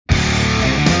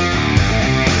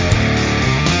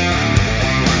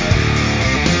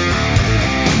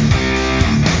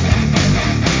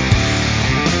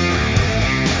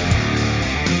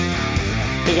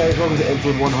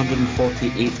episode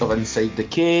 148 of Inside the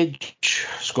Cage.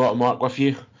 Scott and Mark with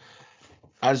you.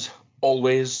 As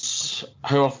always,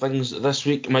 how are things this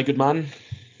week, my good man?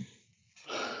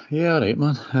 Yeah, alright,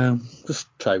 man. Just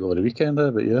try to go over the weekend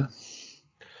there, but yeah.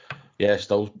 Yeah,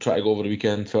 still trying to go over the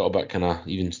weekend. Felt a bit kind of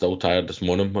even still tired this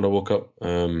morning when I woke up.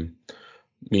 Me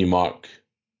and Mark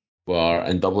were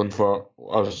in Dublin for,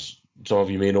 as some of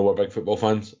you may know, we're big football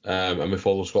fans, and we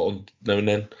follow Scotland now and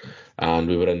then. And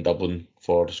we were in Dublin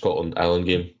for the Scotland-Ireland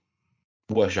game.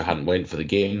 Wish I hadn't went for the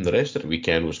game. The rest of the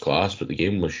weekend was class, but the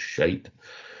game was shite.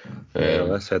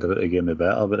 I said about the game the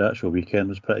better, but the actual weekend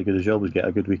was pretty good as you always get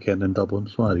a good weekend in Dublin.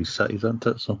 It's one of these cities, isn't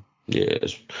it? So yeah,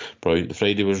 it's brilliant. The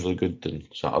Friday was really good and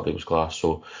Saturday was class.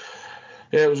 So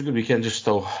yeah, it was a good weekend. Just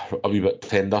still a wee bit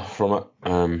tender from it.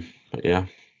 But yeah,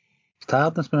 it's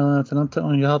tiredness, man. Isn't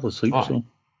it? You hardly sleep, so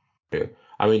yeah.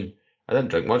 I mean, I didn't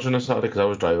drink much on a Saturday because I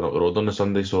was driving up the road on the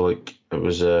Sunday. So like, it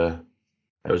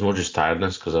was more just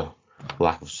tiredness because of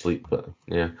lack of sleep. But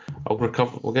yeah, I'll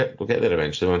recover. We'll get there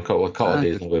eventually, man. Couple of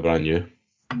days and we'll be brand new.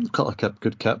 A couple of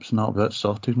good caps and that bit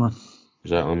sorted, man.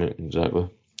 Exactly, mate. Exactly.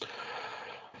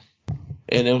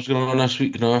 Anything else going on this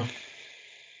week? No.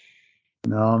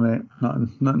 No, mate.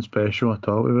 Nothing special at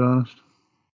all, to be honest.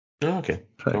 Oh, okay.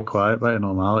 Pretty quiet, by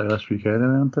normality this week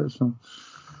anyway, isn't it? So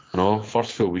No,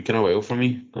 first full week in a while for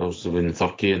me. I was in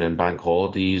Turkey and then bank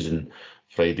holidays and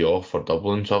Friday off for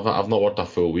Dublin. So I've not worked a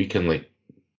full week in like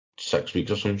 6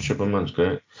 weeks or some shit, man. It's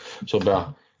great. So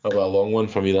it'll be a long one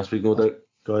for me this week, no doubt.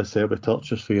 gotta say it'll be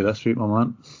touches for you this week, my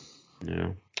man.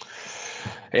 Yeah.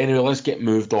 Anyway, let's get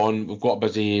moved on. We've got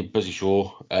a busy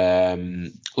show.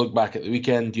 Look back at the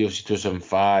weekend, UFC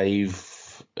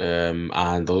 275, and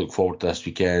I look forward to this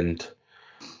weekend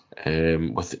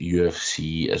with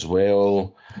UFC as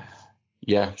well.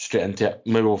 Yeah, straight into it.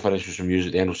 Maybe we'll finish with some news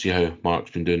at the end. We'll see how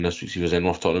Mark's been doing this week, see if there's anything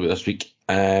worth talking about this week.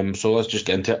 So let's just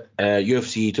get into it.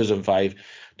 UFC 2005,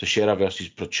 Teixeira versus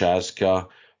Prochazka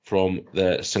from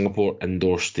the Singapore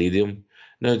Indoor Stadium.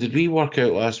 Now, did we work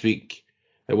out last week?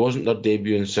 It wasn't their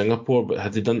debut in Singapore, but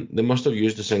had they done? They must have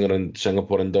used the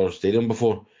Singapore Indoor Stadium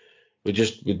before. We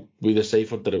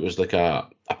deciphered that it was like a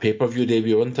pay-per-view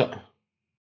debut, wasn't it?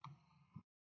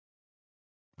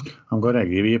 I'm going to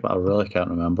agree with you, but I really can't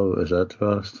remember what it said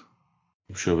first.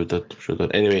 I'm sure we did.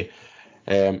 Anyway,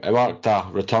 it marked a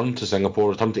return to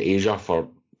Singapore, return to Asia for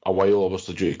a while,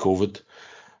 obviously due to COVID.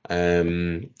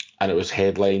 And it was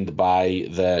headlined by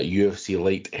the UFC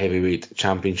Light Heavyweight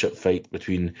Championship fight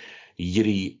between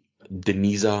Yuri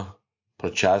Deniza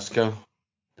Prochazka.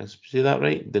 Did I say that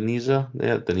right? Deniza?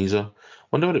 Yeah, Deniza.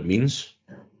 Wonder what it means.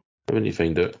 I need to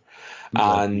find out.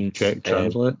 And Check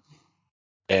translate.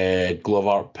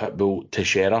 Glover Pitbull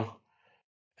Teixeira.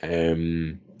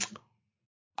 I'm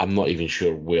not even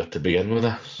sure where to begin with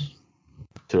this,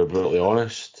 to be brutally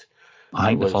honest. I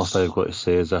think the first thing I've got to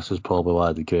say is this is probably one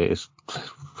of the greatest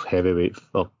heavyweight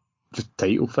or just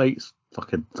title fights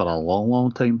fucking for a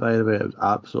long time, by the way. It was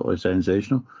absolutely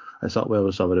sensational. It's up there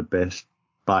with some of the best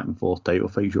back and forth title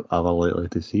fights you'll ever likely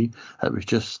to see. It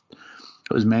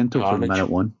was mental from minute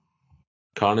one.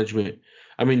 Carnage, mate.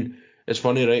 I mean, it's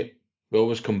funny, right? We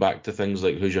always come back to things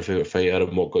like who's your favourite fighter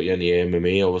and what got you into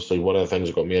MMA. Obviously, one of the things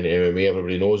that got me into MMA,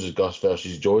 everybody knows, is Gus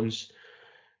versus Jones.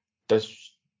 Was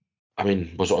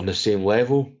it on the same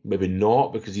level? Maybe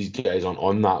not, because these guys aren't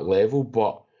on that level,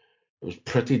 but it was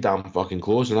pretty damn fucking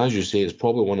close. And as you say, it's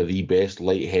probably one of the best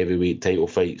light heavyweight title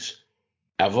fights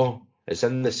ever. It's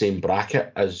in the same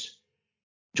bracket as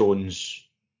Jones,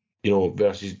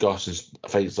 versus Gus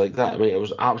and fights like that. I mean, it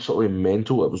was absolutely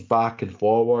mental. It was back and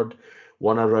forward,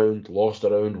 won a round, lost a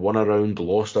round, won a round,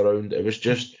 lost a round. It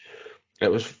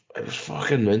was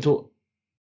fucking mental.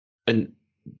 And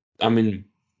I mean,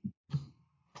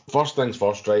 first things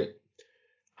first, right?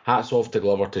 Hats off to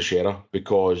Glover Teixeira,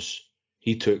 because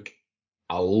he took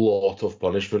a lot of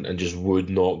punishment and just would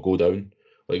not go down.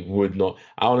 Like, would not.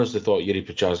 I honestly thought Yuri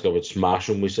Prochazka would smash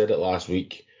him. We said it last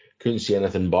week. Couldn't see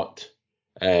anything but.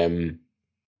 And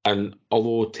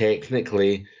although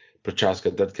technically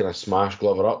Prochazka did kind of smash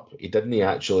Glover up, he didn't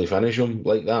actually finish him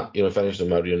like that. He finished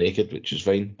him rear naked, which is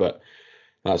fine, but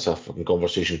that's a fucking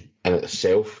conversation in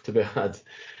itself to be had.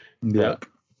 Yeah. But,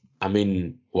 I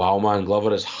mean, wow, man,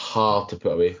 Glover is hard to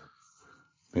put away.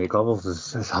 Mate,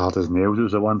 Glover's as hard as nails. It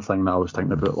was the one thing that I was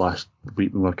thinking about last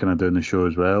week when we were kind of doing the show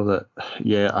as well, that,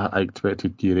 yeah, I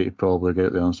expected Yuri to probably get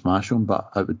out there and smash him, but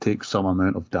it would take some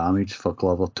amount of damage for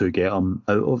Glover to get him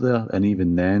out of there, and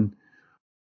even then,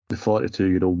 the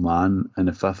 42-year-old man in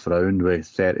the fifth round with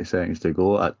 30 seconds to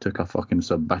go, it took a fucking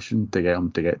submission to get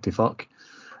him to get to fuck.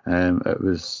 It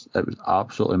was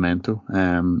absolutely mental.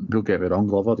 Don't get me wrong,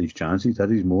 Glover had his chances, had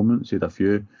his moments, he had a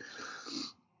few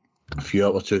a few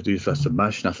opportunities for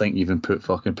submission. I think he even put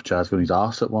fucking Prochaska on his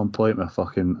arse at one point with a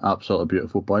fucking absolutely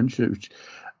beautiful punch.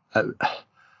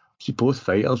 See, both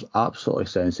fighters absolutely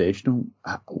sensational.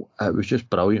 It was just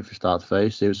brilliant for start to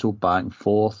finish. They were so back and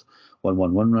forth.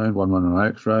 1-1 one round, 1-1 the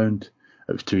next round.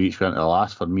 It was 2 each going to the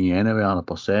last for me anyway,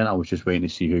 100%. I was just waiting to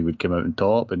see who would come out on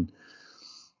top. And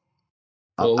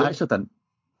I actually didn't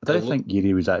think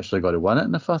Geary was actually going to win it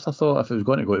in the fifth. I thought if it was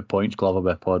going to go to points, Glover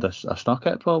would have I snuck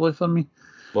it probably for me.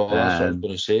 Well, that's what I was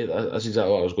going to say. That's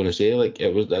exactly what I was going to say. Like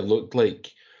it looked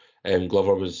like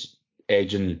Glover was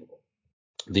edging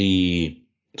the.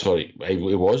 Sorry, he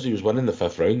was winning the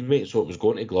fifth round, mate. So it was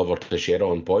going to Glover to share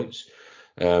on points.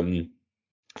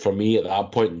 For me, at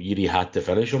that point, Yuri had to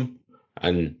finish him,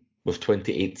 and with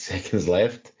 28 seconds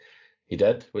left, he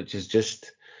did, which is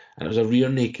just. And it was a rear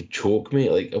naked choke,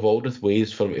 mate. Like of all the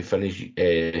ways for him to finish,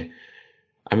 I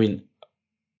mean,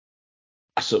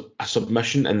 a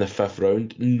submission in the fifth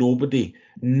round. Nobody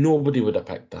would have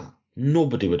picked that.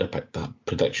 Nobody would have picked that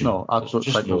prediction. No,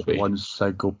 absolutely. Just There's one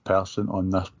single person on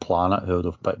this planet who would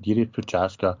have picked Yuri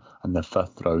Prochaska in the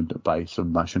fifth round by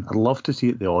submission. I'd love to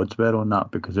see what the odds were on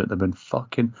that because it would have been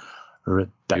fucking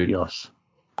ridiculous.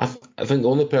 I think the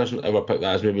only person that ever picked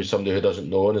that is maybe somebody who doesn't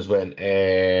know and has went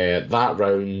that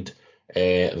round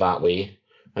that way,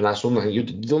 and that's the only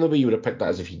thing. The only way you would have picked that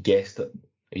is if you guessed it,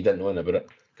 if you didn't know anything about it.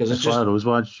 Because it's one of those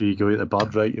ones. You go at the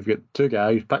bird, right? You've got two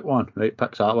guys, pick one, right?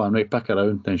 Picks that one, right? Pick a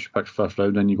round, then she picks first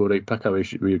round, then you go right, pick a way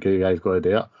where your guys got to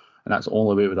do it, and that's the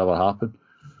only way it would ever happen.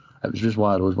 It was just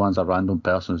one of those ones. A random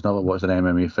person who's never watched an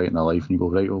MMA fight in their life, and you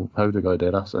go right, well, how do we got to do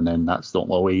this? And then that's the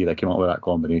only way they came up with that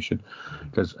combination.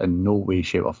 Because in no way,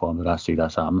 shape, or form did I see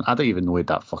this happen. I didn't even know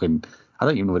that fucking. I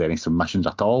didn't even know there any submissions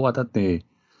at all. I didn't.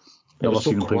 Never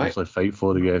seen him previously fight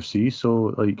for the UFC,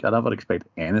 so like I never expect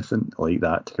anything like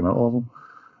that to come out of him.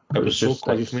 It was so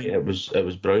quick, mate. It was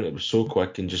brilliant. It was so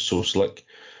quick and just so slick.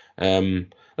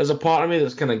 There's a part of me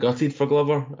that's kind of gutted for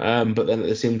Glover, but then at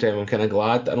the same time I'm kind of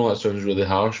glad. I know that sounds really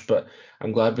harsh, but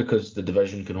I'm glad because the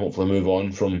division can hopefully move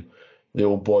on from the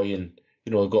old boy and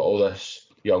got all this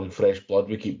young fresh blood.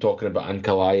 We keep talking about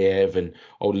Ankalaev and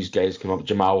all these guys come up.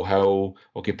 Jamal Hill.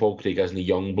 Okay, Paul Craig isn't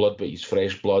young blood, but he's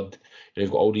fresh blood.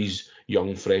 You've got all these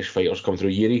young fresh fighters come through.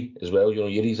 Yuri as well.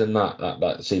 Yuri's in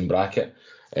that same bracket.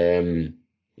 It's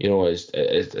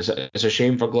a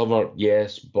shame for Glover,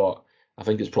 yes, but I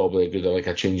think it's probably a good like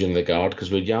a change in the guard because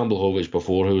with Jan Blachowicz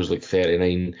before, who was like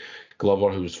 39,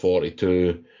 Glover who was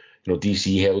 42,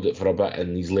 DC held it for a bit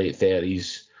in his late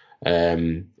 30s.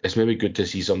 It's maybe good to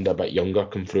see somebody a bit younger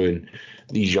come through, and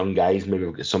these young guys maybe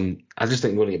will get some. I just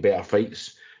think we're going to get better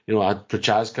fights. I had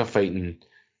Prochaska fighting.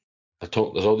 There's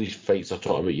all these fights I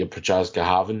talk about your Prochaska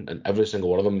having, and every single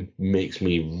one of them makes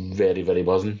me very, very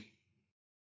buzzing.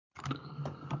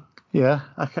 Yeah,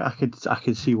 I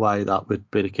could see why that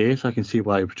would be the case. I can see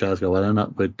why Prochaska winning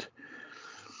it would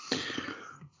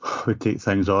take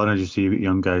things on as you see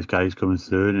young guys coming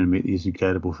through and make these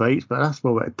incredible fights. But that's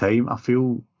about the time.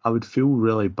 I would feel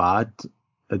really bad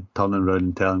at turning around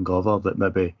and telling Glover that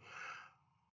maybe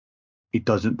he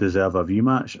doesn't deserve a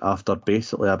rematch after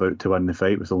basically about to win the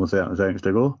fight with only 30 seconds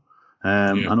to go.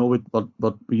 I know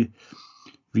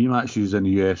rematches in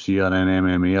the UFC and in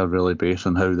MMA are really based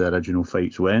on how the original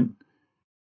fights went.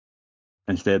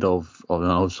 Instead of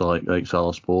also like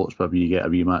other sports, maybe you get a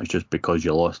rematch just because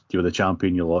you lost. You were the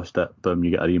champion, you lost it, boom,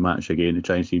 you get a rematch again to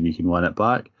try and see if you can win it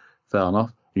back. Fair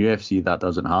enough. UFC, that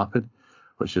doesn't happen,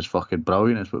 which is fucking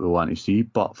brilliant. It's what we want to see.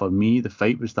 But for me, the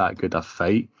fight was that good a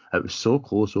fight. It was so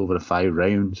close over the 5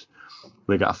 rounds.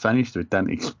 We got a finish that we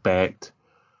didn't expect.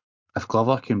 If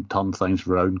Glover can turn things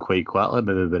around quite quickly,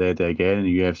 maybe we're ready again and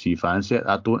the UFC fancy it.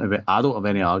 I don't have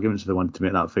any arguments if they wanted to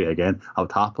make that fight again. I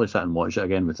would happily sit and watch it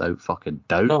again without fucking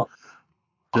doubt. No,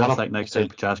 do I think next time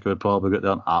Prochaska would probably get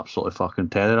there and absolutely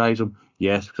fucking terrorise him?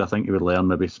 Yes, because I think he would learn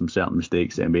maybe some certain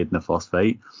mistakes that he made in the first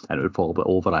fight and it would probably be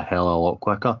over a hell of a lot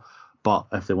quicker. But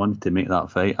if they wanted to make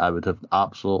that fight, I would have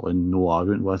absolutely no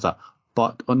argument with it.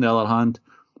 But on the other hand,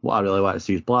 what I really want to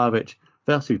see is Blachowicz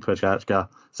versus Prochaska,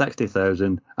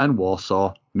 60,000 in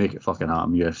Warsaw. Make it fucking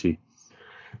happen, UFC.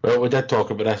 Well, we did talk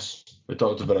about this. We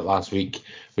talked about it last week.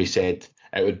 We said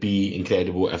it would be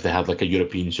incredible if they had like a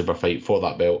European super fight for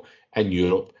that belt in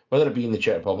Europe, whether it be in the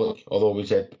Czech Republic, although we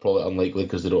said probably unlikely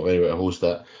because they don't have anywhere to host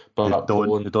it. But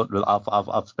they don't.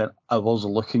 I've spent hours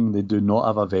looking. They do not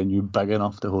have a venue big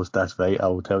enough to host this fight. I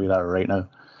will tell you that right now.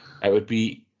 It would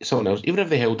be something else. Even if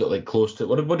they held it like close to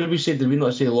what did we say? Did we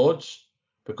not say Lodz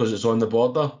because it's on the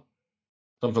border?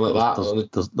 Something like that.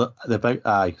 There's the big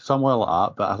somewhere like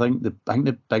that. But I think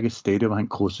the biggest stadium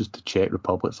closest to Czech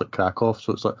Republic is like Krakow,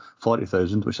 so it's like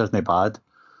 40,000, which isn't bad.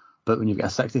 But when you get a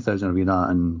 60,000 arena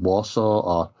in Warsaw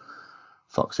or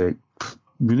fuck's sake,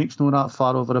 Munich's not that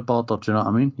far over the border, do you know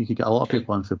what I mean? You could get a lot of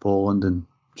people in from Poland and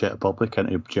Czech Republic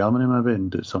into Germany maybe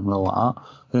and do something like that.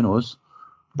 Who knows?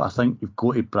 But I think you've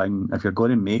got to bring, if you're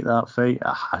going to make that fight,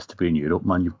 it has to be in Europe,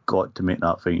 man. You've got to make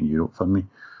that fight in Europe for me.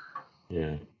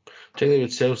 Yeah. Do you think they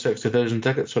would sell 60,000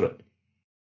 tickets for it?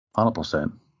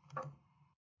 100%.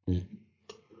 Mm.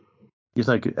 You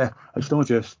think it's not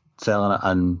just selling it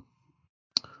in,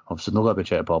 obviously, it's not going to be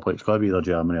Czech Republic, it's got to be either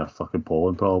Germany or fucking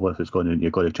Poland, probably, if it's going to,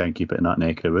 you've got to try and keep it in that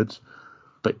neck of the woods.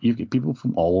 But you've got people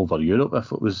from all over Europe.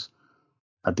 If it was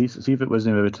a decent, see if it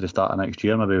wasn't maybe to the start of next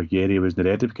year, maybe Yeri wasn't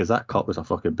ready, because that cup was a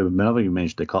fucking boom. Whenever you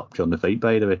mentioned the cup during the fight,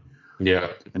 by the way. Yeah.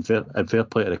 And fair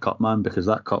play to the cup man, because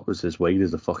that cup was as wide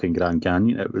as the fucking Grand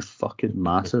Canyon. It was fucking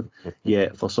massive. Yeah,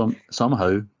 for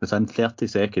somehow within 30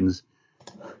 seconds,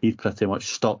 he pretty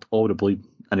much stopped all the bleed,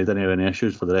 and he didn't have any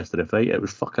issues for the rest of the fight. It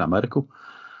was fucking a miracle.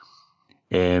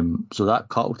 So that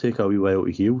cut will take a wee while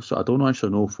to heal. So I don't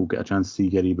actually know if we'll get a chance to see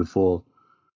Gary before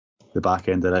the back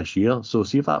end of this year. So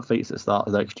see if that fight's at the start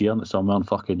of next year and it's somewhere in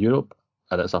fucking Europe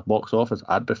and it's a box office,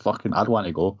 I'd want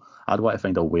to go. I'd want to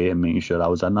find a way of making sure I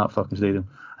was in that fucking stadium.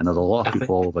 And there's a lot of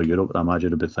people all over Europe that I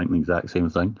imagine would be thinking the exact same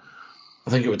thing.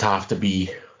 I think it would have to be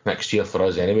next year for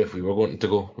us anyway if we were going to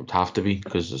go. It would have to be,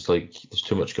 because it's like there's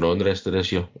too much going on the rest of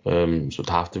this year. So it'd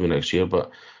have to be next year.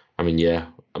 But I mean, yeah.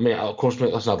 I mean, of course,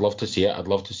 mate, listen, I'd love to see it. I'd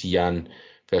love to see Jan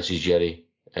versus Jerry.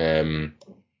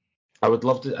 I would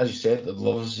love to, as you said, I'd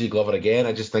love to see Glover again.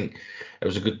 I just think it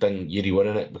was a good thing Yuri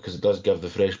winning it, because it does give the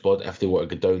fresh blood if they want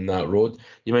to go down that road.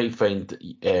 You might find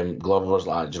Glover was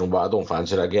like, you know what, I don't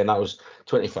fancy it again. That was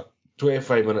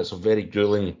 25 minutes of very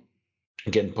grueling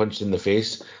getting punched in the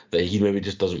face that he maybe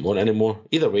just doesn't want anymore.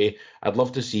 Either way, I'd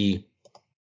love to see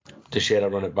Teixeira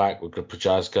run it back with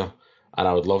Prochaska, and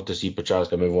I would love to see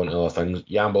Prochaska move on to other things.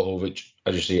 Jan Blachowicz,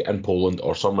 as you say, in Poland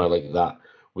or somewhere like that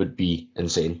would be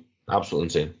insane. Absolutely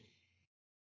insane.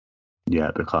 Yeah,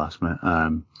 it'd be class, mate.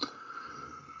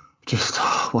 Just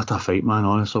what a fight, man,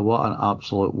 honestly. What an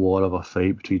absolute war of a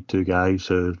fight between two guys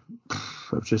who,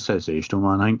 it was just sensational,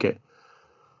 man. I think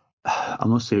I'm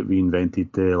not saying it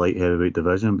reinvented the light heavyweight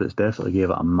division, but it's definitely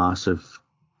gave it a massive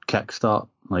kickstart.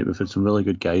 Like, we've had some really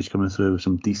good guys coming through with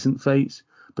some decent fights,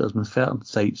 but there's been certain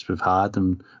fights we've had,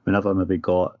 and we never maybe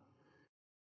got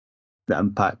the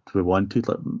impact we wanted.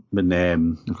 Like when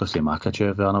I'm going to say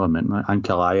Makachev, I never meant that.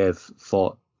 Ankalaev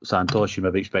fought Santos, you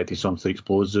maybe expected something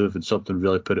explosive and something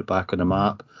really put it back on the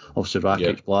map. Obviously,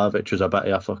 Rakic Blavic was a bit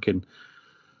of a fucking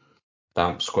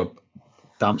damp squid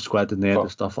in there and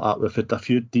stuff like that. We've had a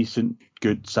few decent,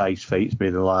 good sized fights made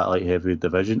in the light heavyweight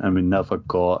division, and we never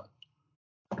got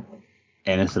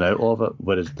anything out of it.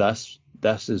 Whereas this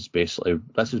has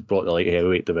brought the light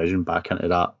heavyweight division back into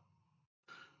that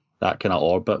kind of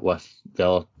orbit with the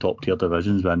other top tier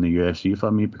divisions within the UFC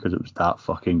for me, because it was that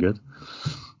fucking good.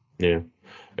 Yeah.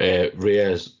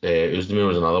 Reyes Uzdemir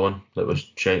was another one that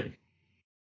was shite.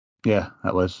 Yeah,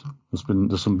 it was. There's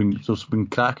been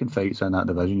cracking fights in that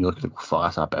division. You look at it, fuck,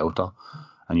 that's a belter,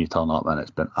 and you turn up and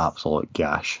it's been absolute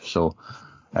gash. So,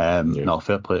 no,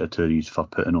 fair play to two of these for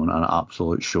putting on an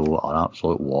absolute show, an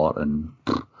absolute war, and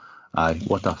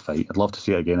what a fight. I'd love to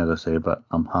see it again, as I say, but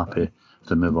I'm happy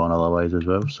to move on otherwise as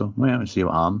well. So, yeah, we'll see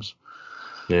what happens.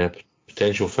 Yeah,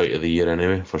 potential fight of the year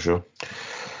anyway, for sure.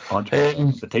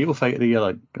 The title fight of the year,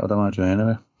 I'd imagine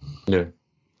anyway. Yeah.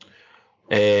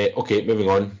 Okay, moving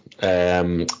on.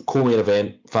 Co-main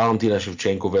event: Valentina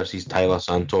Shevchenko versus Tyler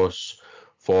Santos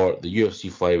for the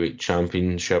UFC Flyweight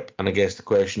Championship. And I guess the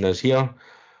question is here: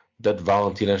 did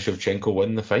Valentina Shevchenko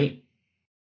win the fight?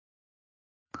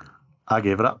 I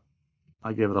gave it a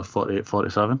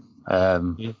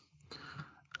 48-47.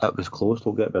 It was close,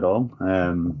 don't get me wrong.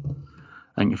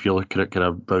 I think if you look at it kind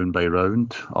of round by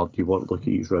round, or you want to look at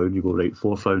each round, you go right,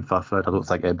 fourth round, fifth round. I don't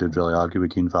think anybody would really argue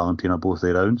between Valentina both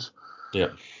the rounds. Yeah.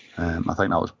 I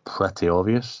think that was pretty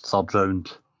obvious. Third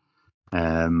round,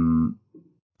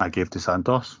 I gave to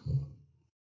Santos.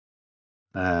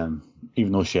 Even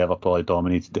though Sheva probably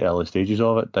dominated the early stages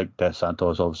of it, like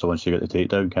Santos obviously once she got the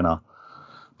takedown kind of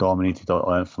dominated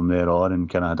it from there on, and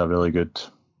kind of had a really good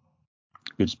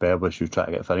spell where she was trying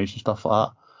to get finished and stuff like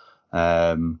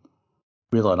that.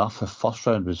 Weirdly enough, the first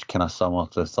round was kind of similar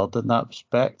to the third in that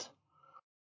respect.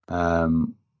 But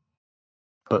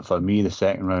for me, the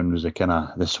second round was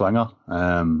the swinger,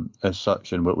 as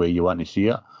such, in what way you want to see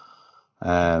it.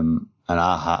 And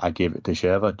I gave it to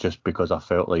Sheva just because I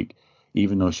felt like,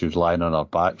 even though she was lying on her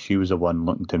back, she was the one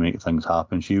looking to make things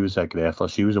happen. She was the aggressor.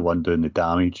 She was the one doing the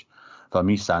damage. For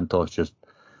me, Santos just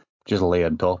lay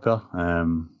on top of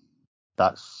her.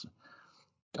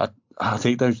 I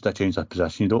think there's a change of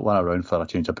position. You don't want a round for a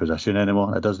change of position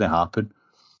anymore. It doesn't happen.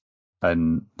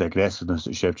 And the aggressiveness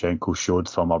that Shevchenko showed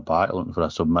from her back, looking for a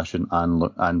submission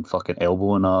and fucking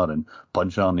elbowing her and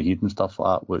punching her in the head and stuff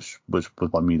like that, which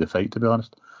won me the fight, to be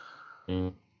honest.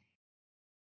 Mm.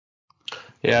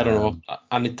 Yeah, I don't know.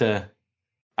 I need to.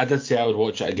 I did say I would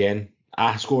watch it again.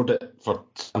 I scored it for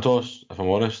Santos, if I'm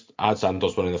honest. I had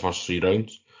Santos winning the first 3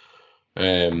 rounds.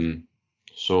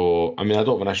 So I mean, I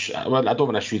don't want to. I don't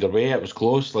want to issue either way. It was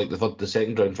close. Like the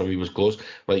second round for me was close.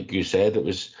 Like you said, it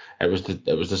was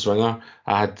the swinger.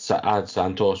 I had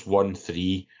Santos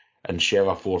 1-3 and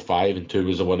Sheva 4-5, and 2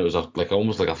 was the one that was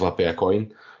almost like a flip of a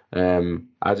coin.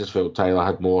 I just felt Tyler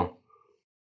had more.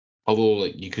 Although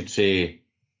like you could say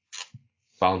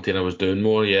Valentina was doing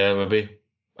more. Yeah, maybe.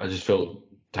 I just felt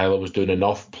Tyler was doing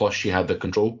enough. Plus she had the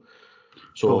control.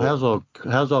 So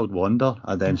Herzog won her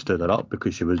and then stood her up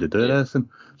because she was the doing yeah, anything.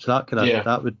 So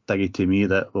that would dig to me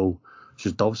that, well,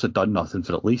 she's obviously done nothing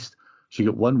for at least. She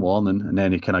got 1 warning and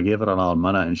then he kind of gave her another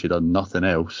minute and she done nothing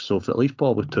else. So for at least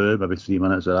probably 2, maybe 3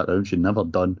 minutes of that round, she'd never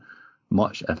done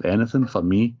much, if anything, for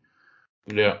me.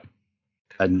 yeah.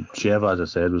 And Sheva, as I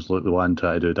said, was the one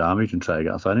trying to do damage and try to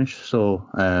get a finish. So,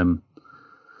 and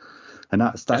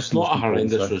that's It's not a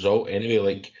horrendous result anyway.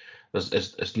 Like,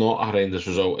 it's not a horrendous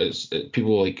result.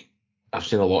 People like, I've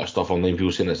seen a lot of stuff online.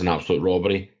 People saying it's an absolute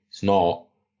robbery. It's not.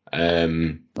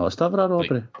 No, it's never a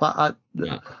robbery. I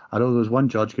know there was one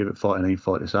judge gave it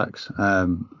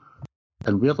 49-46.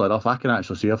 And weirdly enough, I can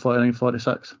actually see a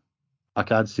 49-46. I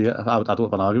can't see it. I don't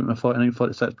have an argument with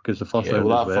 49-46 because the first round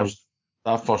as well.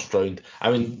 That first round.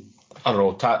 I mean, I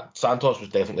don't know. Santos was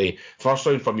definitely first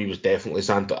round for me was definitely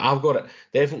Santos. I've got it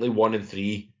definitely 1 and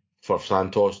 3 for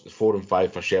Santos, 4 and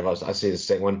 5 for Sheva. I say the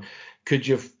second one. Could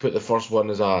you have put the first one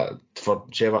as for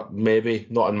Sheva? Maybe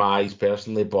not in my eyes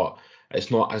personally, but it's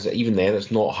not even then.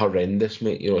 It's not horrendous,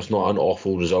 mate. You know, it's not an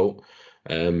awful result.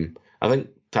 I think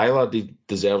Tyler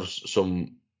deserves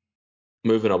some.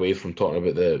 Moving away from talking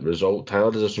about the result,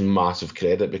 Tyler deserves some massive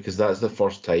credit because that's the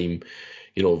first time,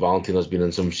 Valentina's been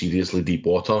in some seriously deep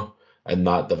water in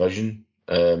that division.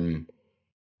 And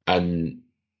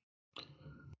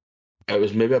it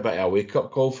was maybe a bit of a wake-up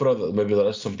call for her that maybe there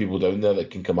is some people down there that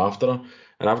can come after her.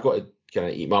 And I've got to kind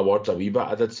of eat my words a wee bit.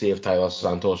 I did say if Tyler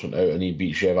Santos went out and he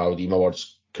beat Sheva, I would eat my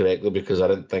words correctly because I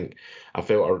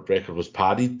felt her record was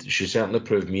padded. She certainly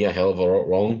proved me a hell of a lot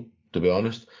wrong, to be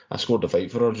honest. I scored the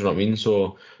fight for her, do you know what I mean?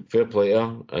 So, fair play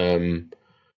to her.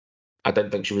 I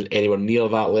didn't think she was anywhere near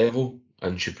that level,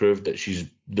 and she proved that she's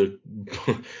the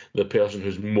the person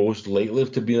who's most likely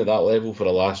to be at that level for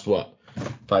the last,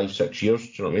 5-6 years,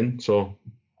 do you know what I mean? So,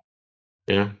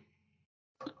 yeah.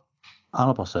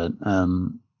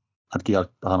 100%. I'd give her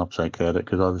 100% credit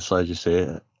because obviously, as you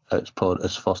say, it's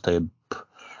the first time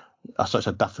such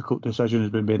a difficult decision has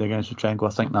been made against Shevchenko.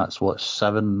 I think that's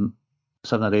 7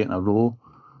 or 8 in a row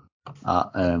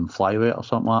at flyweight or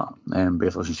something like that.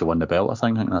 Basically, since she won the belt, I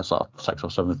think that's like 6 or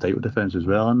 7 title defence as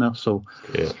well in there. So,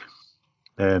 Yeah.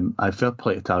 I fair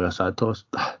play to Talia Santos.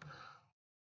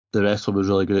 The wrestler was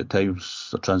really good at times,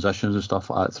 the transitions and stuff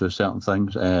like that through certain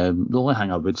things. The only thing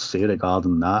I would say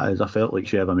regarding that is I felt like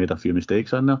she ever made a few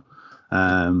mistakes in there.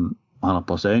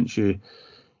 100%.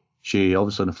 She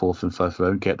obviously in the 4th and 5th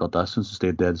round kept her distance and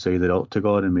stayed dead side of the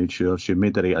octagon and made sure she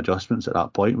made the right adjustments at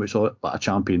that point, which what a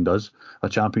champion does. A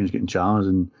champion's getting challenged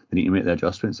and they need to make the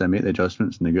adjustments. They make the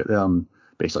adjustments and they get there and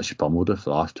basically she pummeled her for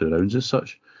the last 2 rounds as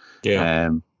such. Yeah.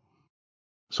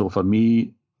 So for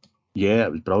me, yeah,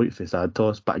 it was brilliant for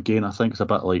Santos, but again, I think it's a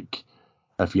bit like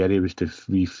if Yuri was to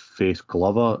reface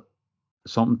Glover,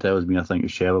 something tells me I think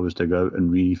if Sheva was to go out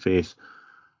and reface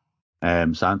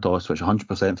Santos, which I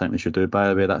 100% think they should do, by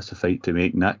the way, that's the fight to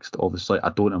make next. Obviously, I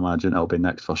don't imagine it'll be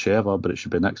next for Sheva, but it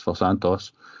should be next for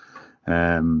Santos.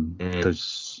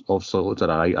 Because obviously it looked at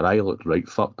her eye looked right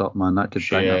fucked up, man. That could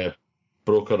bring her.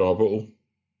 Broke her orbital.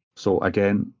 So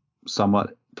again,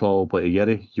 somewhat probably a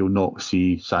Yuri, you'll not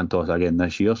see Santos again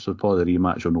this year, so probably the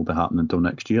rematch will not be happening until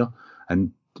next year.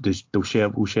 And will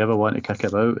Sheva want to kick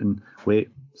it out and wait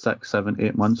 6, 7,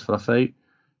 8 months for a fight?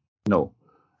 No.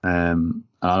 And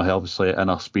obviously in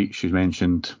her speech she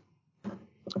mentioned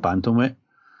bantamweight.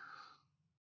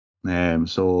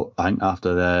 So I think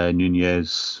after the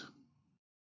Nunez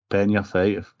Pena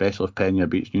fight, especially if Pena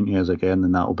beats Nunez again,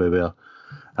 then that'll be where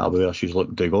she's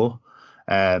looking to go.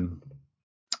 Aye,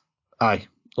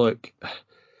 look,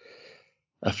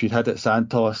 if you'd had it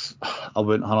Santos, I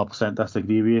wouldn't 100%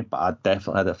 disagree with you, but I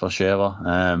definitely had it for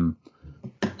Sheva.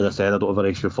 As I said, I don't have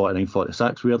an issue with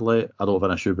 49-46, weirdly. I don't have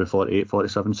an issue with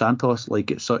 48-47. Santos,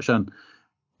 like, it's such an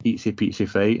eatsy-peatsy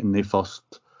fight, and they first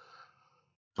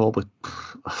you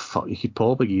could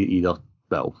probably either,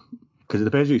 well, because it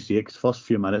depends who you see it, because the first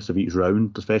few minutes of each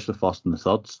round, especially the first and the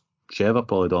third, Sheva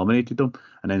probably dominated them,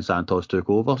 and then Santos took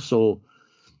over. So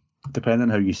depending on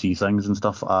how you see things and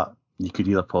stuff like that, you could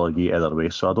either probably get either way.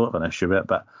 So I don't have an issue with it,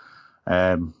 but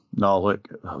no, look,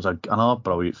 it was another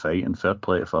brilliant fight, and fair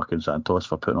play to fucking Santos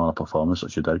for putting on a performance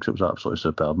that she did, because it was absolutely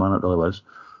superb, man. It really was.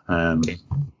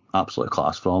 Absolutely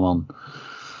class from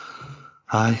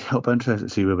her. It'll be interesting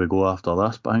to see where we go after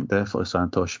this, but I think definitely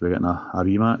Santos should be getting a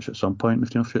rematch at some point in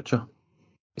the near future.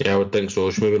 Yeah, I would think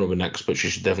so. She maybe not be next, but she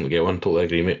should definitely get one. Totally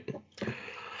agree, mate.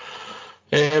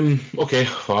 Okay,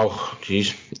 wow,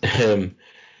 jeez.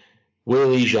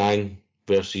 Weili Zhang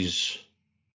versus,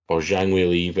 or Zhang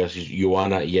Weili versus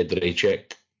Joanna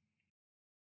Jedrzejczyk.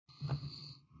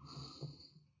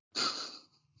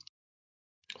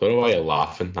 I don't know why you're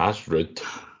laughing. That's rude.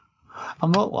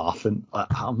 I'm not laughing.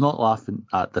 I'm not laughing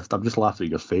at this. I'm just laughing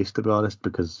at your face, to be honest,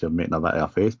 because you're making a bit of your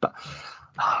face. But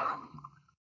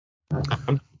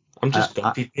I'm just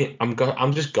gutted, mate.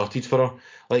 I'm just gutted for her.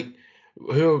 Like,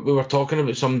 we were talking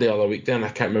about somebody the other week, then I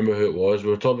can't remember who it was.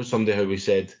 We were talking about somebody how we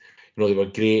said, they were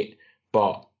great,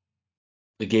 but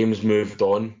the game's moved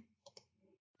on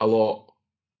a lot.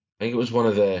 I think it was one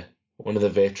of the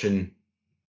veteran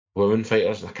women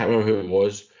fighters. I can't remember who it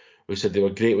was. We said they were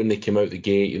great when they came out the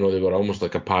gate. They were almost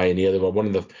like a pioneer. They were one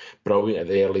of the brilliant at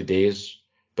the early days.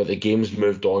 But the game's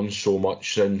moved on so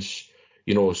much since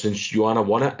Joanna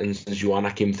won it, and since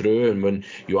Joanna came through, and when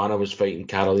Joanna was fighting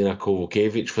Karolina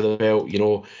Kowalkiewicz for the belt.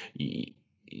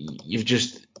 You've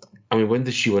just, I mean, when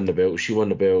did she win the belt? She won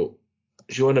the belt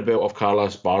of Carla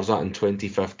Esparza in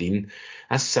 2015.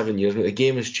 That's 7 years, but the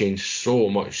game has changed so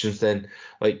much since then.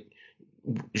 Like,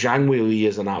 Zhang Weili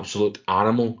is an absolute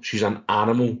animal. She's an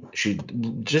animal. She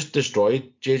just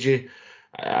destroyed JJ.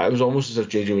 It was almost as if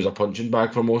JJ was a punching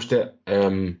bag for most of it.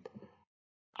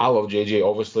 I love JJ,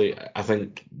 obviously. I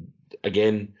think,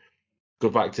 again, go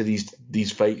back to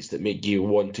these fights that make you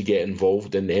want to get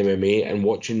involved in MMA, and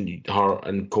watching her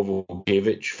and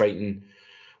Kowalkiewicz fighting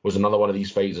was another one of these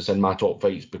fights that's in my top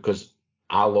fights, because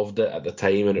I loved it at the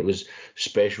time, and it was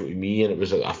special to me, and it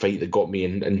was a fight that got me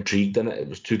intrigued in it. It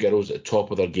was two girls at the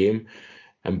top of their game,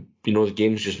 and the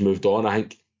game's just moved on.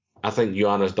 I think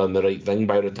Joanna's done the right thing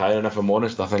by retiring. If I'm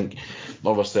honest, I think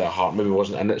obviously her heart maybe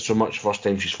wasn't in it so much. First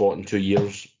time she's fought in 2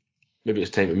 years. Maybe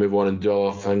it's time to move on and do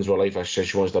other things with her life. She says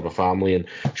she wants to have a family and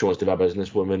she wants to be a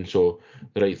businesswoman. So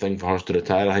the right thing for her is to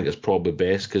retire. I think it's probably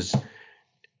best, because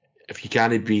if you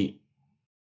can't beat,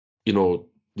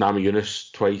 Nami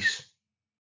Yunus twice,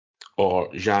 or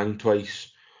Zhang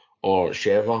twice, or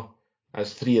Sheva,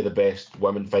 that's three of the best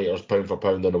women fighters pound for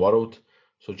pound in the world.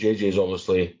 So JJ is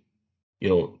obviously,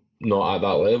 not at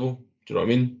that level. Do you know what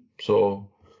I mean? So,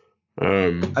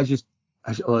 I just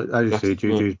say,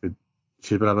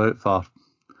 she's been about for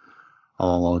a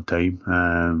long, long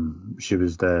time. She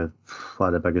was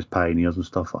one of the biggest pioneers and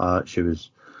stuff like that. She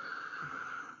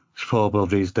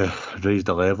probably raised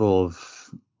the level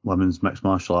of women's mixed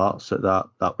martial arts at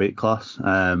that weight class.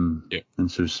 And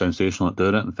she was sensational at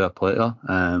doing it, and fair play to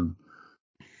her.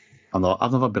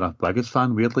 I've never been a biggest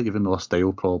fan, weirdly, even though her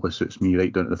style probably suits me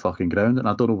right down to the fucking ground, and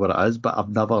I don't know what it is, but I've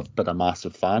never been a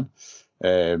massive fan.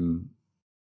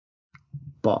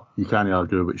 But you can't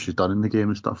argue what she's done in the game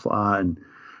and stuff like that, and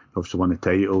obviously won the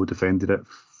title, defended it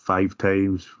 5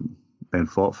 times, then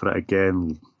fought for it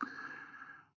again.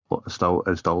 But still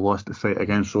lost the fight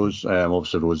against Rose.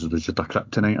 Obviously Rose was just a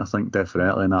kryptonite, I think,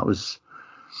 definitely, and that was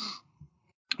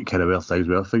kind of where things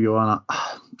were for Joanna.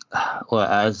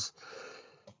 Well, it is.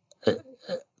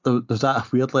 There's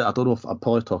that weirdly, I don't know if I'm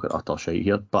probably talking utter shite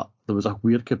here, but there was a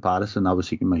weird comparison I was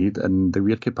seeing in my head, and the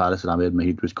weird comparison I made in my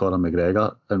head was Conor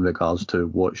McGregor in regards to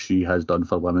what she has done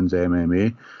for women's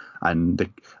MMA, and a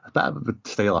bit of a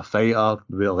style of fighter,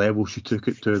 the level she took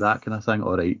it to, that kind of thing.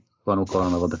 All right, I know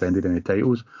Conor never defended any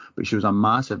titles, but she was a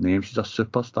massive name. She's a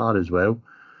superstar as well.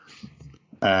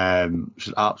 She's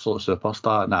an absolute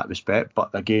superstar in that respect.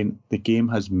 But again, the game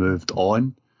has moved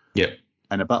on. Yeah.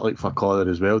 And a bit like for Conor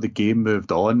as well, the game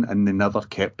moved on and they never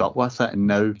kept up with it. And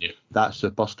now that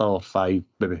superstar,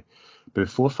 maybe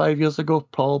 4 or 5 years ago,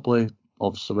 probably,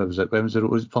 obviously, when was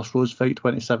the first Rose fight?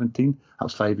 2017. That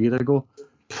was 5 years ago.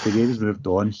 The game's moved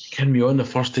on. Can be on, the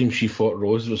first time she fought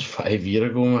Rose was 5 years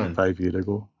ago, man. 5 years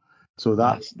ago. So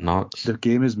that's nuts. The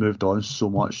game has moved on so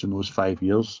much in those 5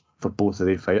 years for both of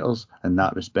the fighters in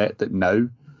that respect, that now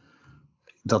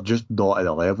they're just not at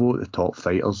the level of the top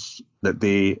fighters that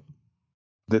they're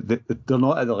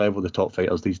not at the level of the top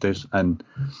fighters these days, and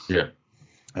her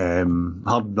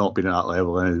not being at that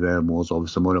level anymore is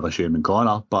obviously more of a shame than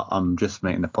Conor, but I'm just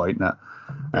making the point that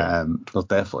there's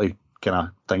definitely kind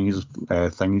of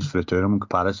things for the two of them,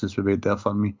 comparisons we made there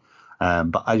for me.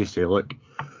 But I just say, look,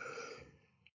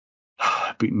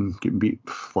 getting beat.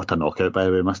 What a knockout, by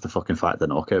the way. Missed the fucking fact the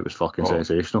knockout was fucking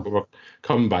sensational. We're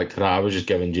coming back to that. I was just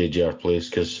giving JJ her place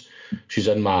because she's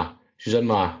in my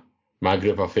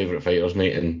group of favourite fighters,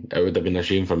 mate, and it would have been a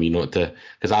shame for me not to,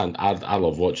 because I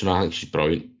love watching her. I think she's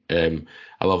brilliant.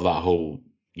 I love that whole,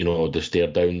 the stare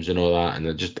downs and all that, and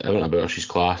everything about her, she's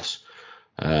class.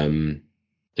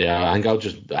 Yeah, I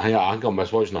think I'll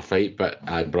miss watching her fight, but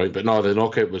brilliant. But no, the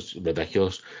knockout was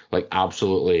ridiculous, like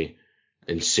absolutely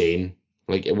insane.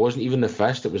 Like it wasn't even the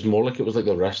fist; it was more like it was like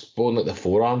the wrist bone, like the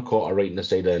forearm caught her right in the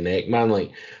side of the neck, man.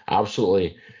 Like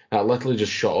absolutely, that literally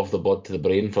just shut off the blood to the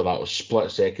brain for that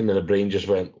split second, and the brain just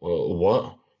went, well,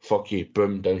 "What? Fuck you!"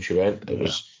 Boom, down she went. It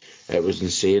was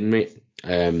insane, mate.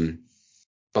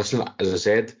 Listen, as I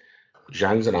said,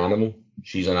 Zhang's an animal.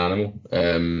 She's an animal.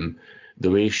 The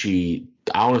way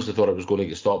I honestly thought it was going to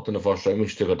get stopped in the first round when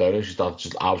she took her down and she started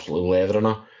just absolutely leathering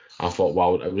her. I thought,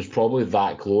 wow, it was probably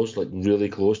that close, like really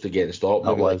close to getting stopped.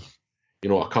 That Maybe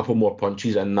was. a couple more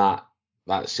punches in that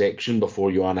section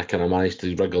before Joanna kind of managed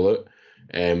to wriggle out.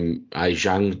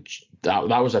 Zhang, that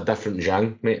was a different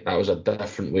Zhang, mate. That was a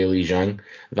different Weili Zhang.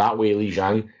 That Weili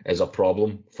Zhang is a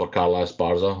problem for Carla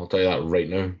Esparza. I'll tell you that right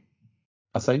now.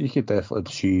 I think you could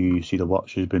definitely see the work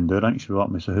she's been doing. I think she's been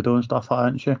working with Cejudo and stuff like that,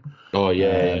 hasn't she? Oh,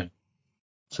 yeah.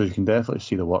 So you can definitely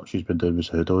see the work she's been doing with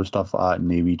Cejudo and stuff like that, and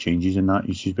the wee changes in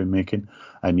that she's been making.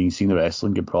 And you can see the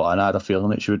wrestling get brought in. I had a feeling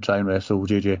that she would try and wrestle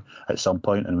JJ at some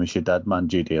point, and when she did, man,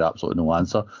 JJ had absolutely no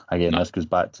answer. Again, this goes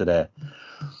back to the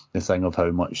thing of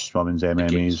how much women's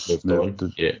MMA's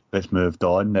moved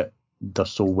on, that they're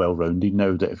so well-rounded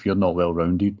now that if you're not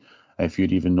well-rounded, if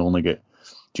you'd even only get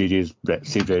JJ's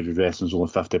Sage Edge's wrestling's only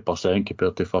 50%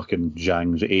 compared to fucking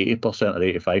Zhang's 80%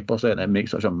 or 85%, it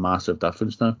makes such a massive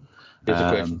difference now. Here's a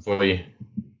question for you.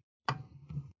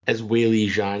 Is Weili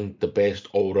Zhang the best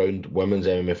all-round women's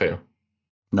MMA fighter?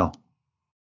 No.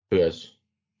 Who is?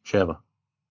 Sheva.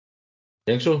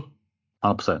 Think so?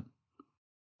 100%.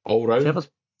 All-round?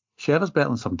 Sheva's better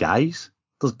than some guys.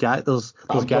 There's guys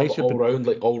all-round,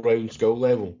 like all-round skill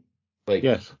level. Like,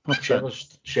 yes,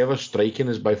 Sheva's striking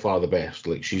is by far the best.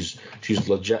 Like she's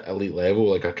legit elite level,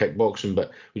 like her kickboxing,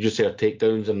 but we just say her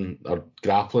takedowns and her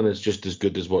grappling is just as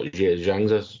good as what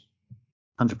Zhang's is.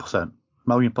 100%,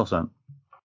 1,000,000%.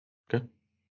 Okay.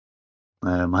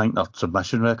 I think their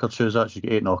submission record shows that she's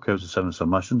got 8 knockouts and 7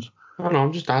 submissions. No,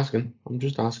 I'm just asking.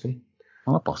 100%.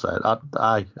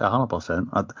 Aye,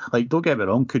 100%. Like, don't get me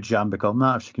wrong. Could Zhang become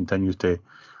that if she continues to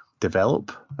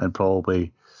develop and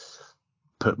probably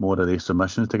put more of these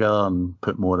submissions together and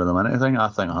put more of them into thing? I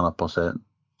think 100%.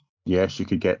 Yes, you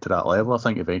could get to that level. I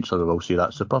think eventually we will see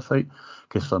that super fight.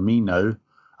 Because for me now,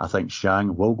 I think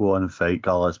Zhang will go on and fight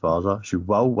Carla Esparza. She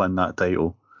will win that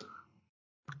title,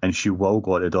 and she will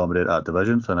go on to dominate that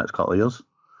division for the next couple of years.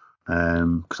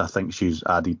 Because I think she's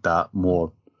added that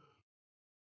more.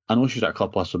 I know she's got a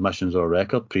couple of submissions on her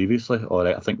record previously, or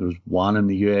I think there was one in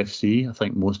the UFC. I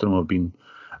think most of them have been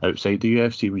outside the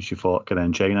UFC when she fought kind of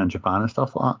in China and Japan and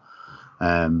stuff like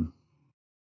that.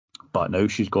 But now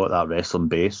she's got that wrestling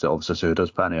base that obviously Cejudo's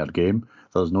put in her game.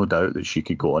 There's no doubt that she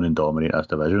could go on and dominate this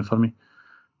division for me.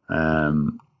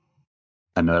 And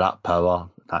now that power,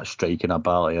 that striking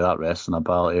ability, that wrestling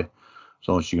ability, as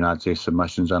long as she can add say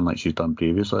submissions in like she's done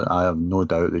previously, I have no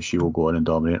doubt that she will go on and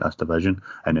dominate this division,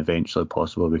 and eventually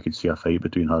possibly we could see a fight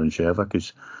between her and Sheva,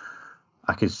 because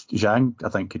Zhang I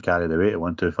think could carry the weight at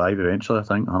 125 eventually, I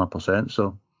think 100%.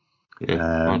 So yeah,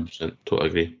 100%, totally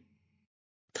agree.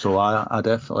 So I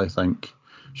definitely think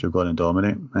she'll go on and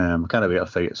dominate. I can't wait to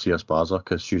fight at Sia Esparza,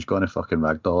 because she's going to fucking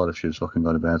ragdoll her if she was fucking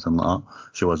going to be anything like that.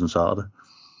 She was on Saturday.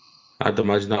 I'd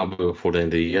imagine that'll be before the end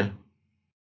of the year.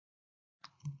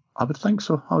 I would think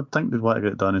so. I would think they'd want to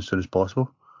get it done as soon as possible.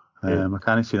 I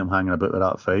can't see them hanging about with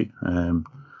that fight.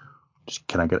 Just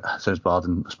can I get sounds bad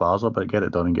in Esparza, but get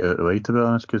it done and get out of the way, to be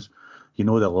honest, because they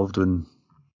loved when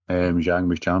Zhang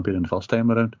was champion the first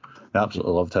time around. They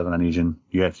absolutely loved having an Asian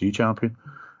UFC champion.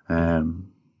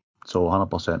 So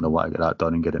 100% they'll want to get that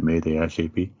done and get it made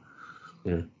ASAP.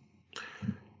 Yeah.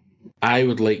 I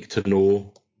would like to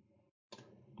know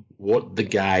what the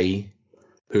guy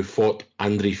who fought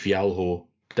Andre Fialho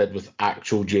did with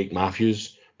actual Jake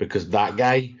Matthews, because that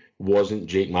guy wasn't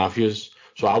Jake Matthews.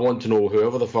 So I want to know,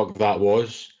 whoever the fuck that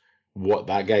was, what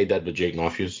that guy did with Jake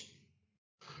Matthews.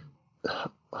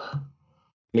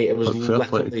 Mate, it was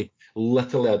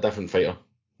literally a different fighter.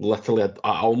 Literally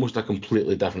almost a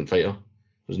completely different fighter.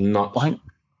 It was nuts. I think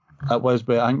it was,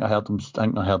 but I think I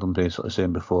heard him basically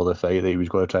saying before the fight that he was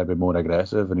going to try to be more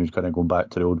aggressive, and he was kind of going back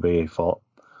to the old way he fought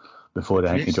before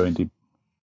I think he joined the...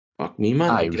 Fuck me,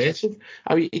 man, aggressive.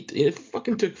 I mean, it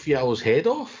fucking took Fialho's head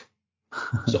off.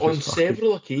 So on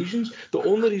several occasions, the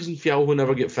only reason Fialho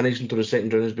never get finished into the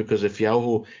second round is because if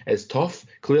Fialho is tough.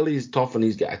 Clearly he's tough and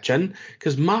he's got a chin.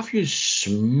 Because Matthews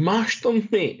smashed him,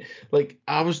 mate. Like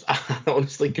I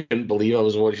honestly couldn't believe I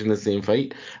was watching the same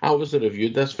fight. I was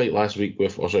reviewed this fight last week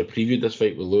previewed this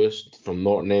fight with Lewis from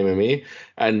Norton MMA,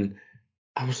 and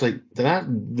I was like, did I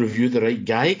review the right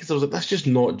guy? Because I was like, that's just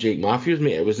not Jake Matthews,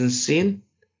 mate. It was insane.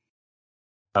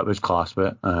 It was class,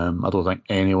 but I don't think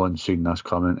anyone's seen this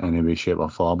coming in any way, shape or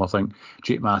form. I think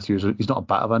Jake Matthews, he's not a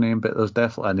bit of a name, but there's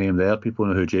definitely a name there. People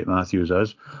know who Jake Matthews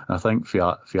is. And I think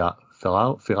Fialho,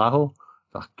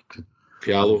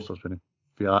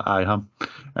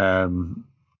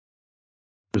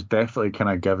 was definitely kind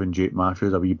of giving Jake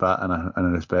Matthews a wee bit in a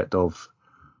respect of,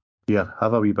 here,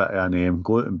 have a wee bit of a name,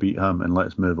 go out and beat him and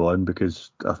let's move on,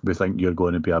 because we think you're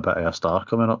going to be a bit of a star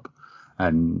coming up.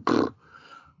 And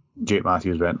Jake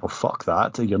Matthews went, oh, fuck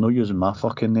that. You're not using my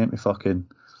fucking name to fucking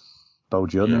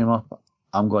build your name up.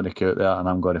 I'm going to go out there and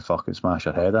I'm going to fucking smash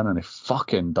your head in. And he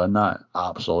fucking done that.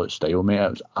 Absolute style, mate. It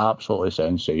was absolutely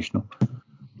sensational.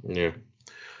 Yeah.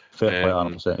 Fair play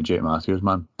 100% to Jake Matthews,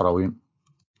 man. Brilliant.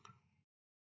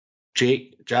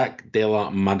 Jack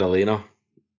Della Maddalena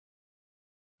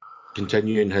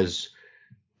continuing his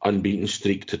unbeaten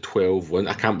streak to 12 wins.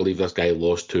 I can't believe this guy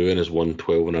lost 2 and has won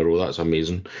 12 in a row. That's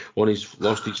amazing. He's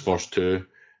lost his first 2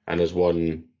 and has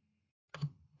won.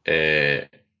 Has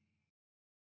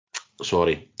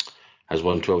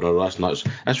won 12 in a row. That's nuts.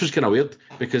 This was kind of weird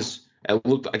because it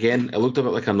looked a bit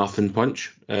like a nothing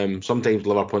punch. Sometimes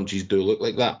liver punches do look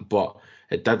like that, but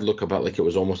it did look a bit like it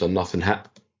was almost a nothing hit.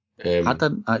 I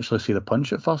didn't actually see the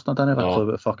punch at first. I didn't have a clue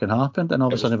what fucking happened, and all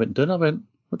of a sudden I went down. I went,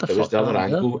 what the fuck? It was the other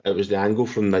angle. It was the angle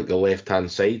from like the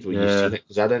left-hand side where you seen it,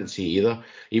 because I didn't see it either.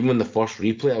 Even when the first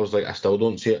replay, I was like, I still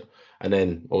don't see it. And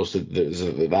then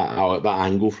obviously that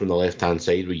angle from the left-hand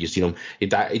side where you seen him, he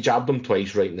jabbed him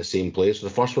twice right in the same place. So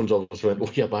the first one's obviously went,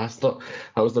 oh, you bastard.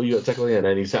 That was the wee bit tickling. And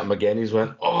then he hit him again. He's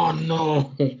went, oh,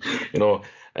 no.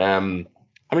 I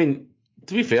mean,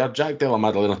 to be fair, Jack Della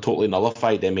Maddalena totally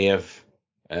nullified MAF.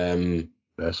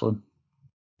 Wrestling.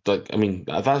 Like, I mean,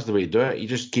 that's the way to do it. You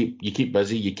keep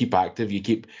busy, you keep active, you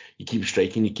keep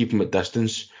striking, you keep him at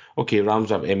distance. Okay,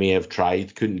 Ramzan MAF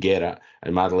tried, couldn't get it,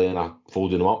 and Maddalena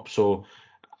folded him up. So,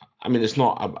 I mean, it's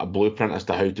not a blueprint as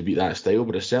to how to beat that style,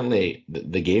 but it's certainly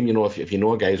the game. You know, if you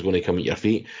know a guy's going to come at your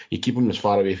feet, you keep him as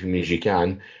far away from you as you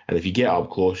can, and if you get up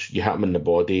close, you hit him in the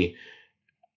body.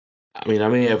 I mean,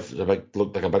 MAF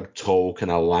looked like a big, tall,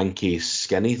 kind of lanky,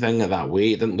 skinny thing at that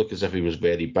weight. It didn't look as if he was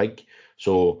very big.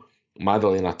 So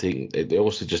Maddalena it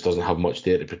obviously just doesn't have much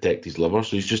there to protect his liver,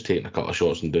 so he's just taking a couple of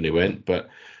shots and down he went. But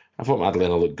I thought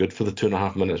Maddalena looked good for the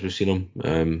 2.5 minutes we've seen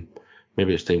him.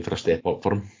 Maybe it's time for a step up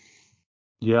for him.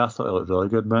 Yeah, I thought he looked really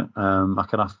good, mate.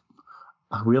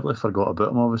 I weirdly forgot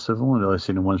about him, obviously. I've only really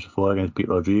seen him once before against Pete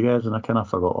Rodriguez, and I kind of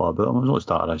forgot all about him. It was only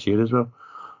started this year as well.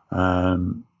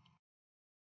 And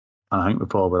I think we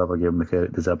probably never gave him the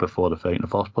credit deserved before the fight in the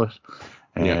first place.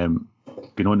 Being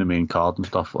on the main card and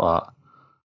stuff like that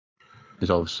is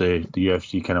obviously the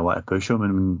UFC kind of want to push him,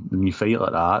 and when you fight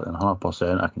like that, then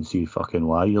 100% I can see fucking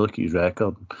why. You look at his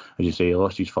record, as you say, he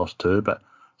lost his first 2, but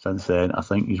since then I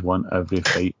think he's won every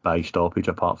fight by stoppage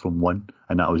apart from one,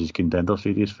 and that was his Contender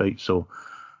Series fight. So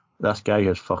this guy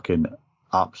has fucking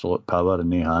absolute power in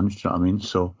their hands, do you know what I mean?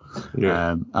 So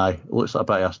looks like a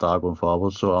bit of a star going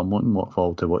forward, so I'm looking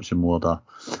forward to watching more of the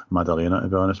Maddalena, to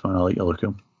be honest, man. I like to look at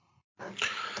him.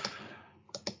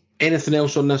 Anything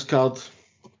else on this card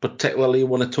particularly you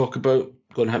want to talk about?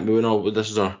 Go and hit me with all.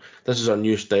 This is our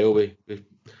new style. We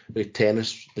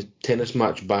tennis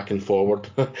match back and forward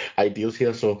ideals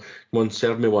here. So come on,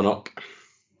 serve me one up.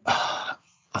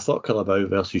 I thought Killabau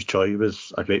versus Choi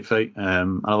was a great fight. I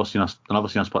never seen a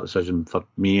split decision for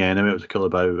me anyway. It was a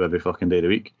Killabau every fucking day of the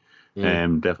week.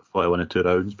 Definitely thought he won in 2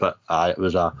 rounds, but it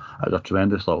was a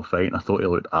tremendous little fight, and I thought he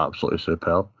looked absolutely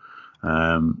superb.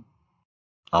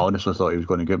 I honestly thought he was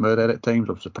going to get murdered at times.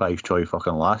 I'm surprised Choi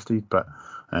fucking lasted, but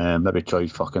maybe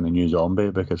Choi's fucking the new zombie,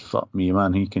 because fuck me,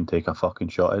 man, he can take a fucking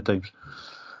shot at times.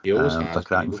 He always has a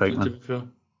cracking fight,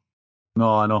 man.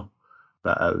 No, I know,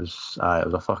 but it was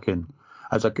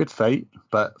it's a good fight,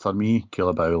 but for me,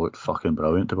 Killabau looked fucking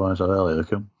brilliant, to be honest. I really like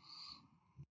him.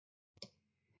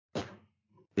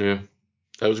 Yeah,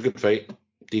 that was a good fight.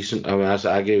 Decent. I mean, I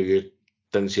agree with you.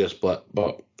 Didn't see a split,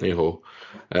 but anyhow.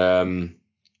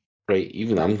 Right,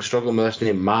 even I'm struggling with this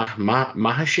name.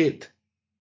 Mahashate.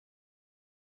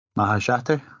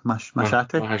 Mahashati.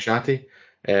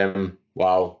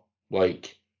 Wow,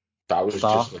 like that was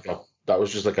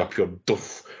just like a pure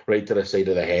duff right to the side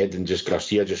of the head, and just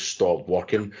Garcia just stopped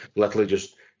working. Literally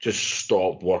just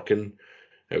stopped working.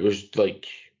 It was like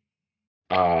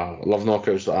love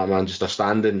knockouts like that, man. Just a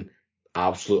standing,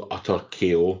 absolute, utter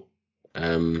KO.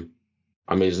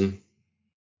 Amazing.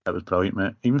 It was brilliant,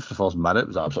 mate. Even for the first minute, it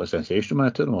was absolutely sensational,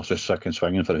 mate. It was just fucking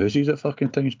swinging for the hoosies at fucking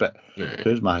times, but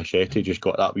Cruz Machete just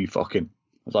got that wee fucking, it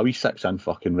was a wee 6-in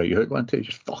fucking right hook one, too.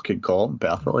 Just fucking caught him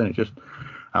perfectly, and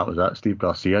that was it. Steve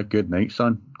Garcia, good night,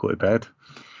 son. Go to bed.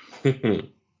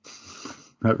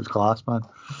 That was class, man.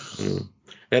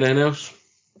 Anything else?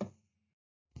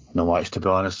 Not much, to be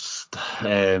honest.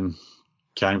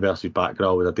 Kang versus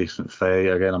Batgirl was a decent fight.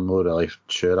 Again, I'm not really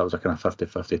sure. That was a kind of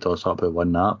 50-50 toss-up who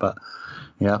won that. But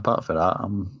yeah, apart from that,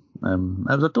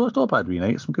 it was not a bad wee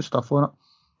night. Some good stuff on it.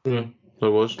 Yeah,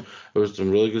 there was. There was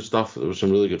some really good stuff. There was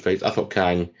some really good fights. I thought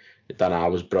Kang Dana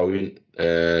was brilliant.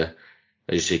 As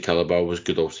you say, Caliber was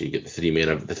good. Obviously, you get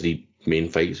the three main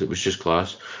fights. It was just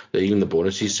class. Even the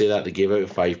bonuses say that they gave out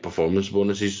 5 performance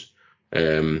bonuses,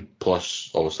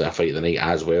 plus obviously a fight of the night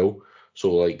as well.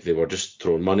 So like they were just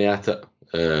throwing money at it.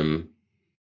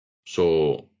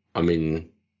 So I mean,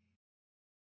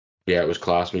 yeah, it was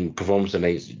class. I mean, performance of the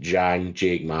nights: Zhang,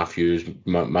 Jake Matthews,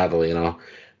 Madalena,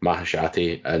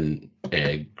 Mahashati, and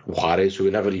Juarez, who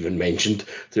we never even mentioned,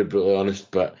 to be brutally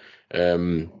honest. But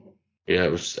yeah,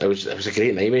 it was a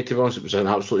great night, mate. To be honest, it was an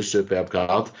absolutely superb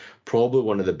card. Probably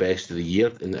one of the best of the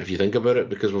year, and if you think about it,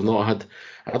 because we've not had,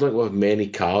 I don't think we have many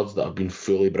cards that have been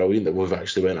fully brilliant that we've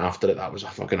actually went after it. That was a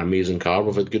fucking amazing card.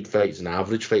 We've had good fights and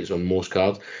average fights on most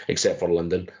cards, except for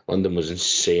London. London was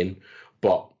insane,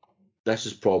 but this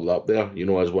is probably up there,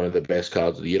 as one of the best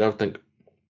cards of the year, I think.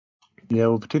 Yeah,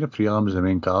 well, between the prelims and the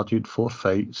main card, you had 3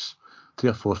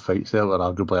 or 4 fights there were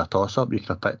arguably a toss-up. You could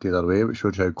have picked either way, which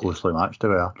showed you how closely matched they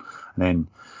were. And then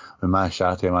with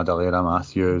Mahashati, Madalena,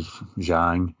 Matthews,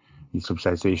 Zhang, some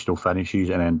sensational finishes,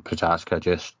 and then Prochaska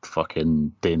just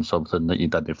fucking doing something that you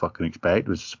didn't fucking expect. It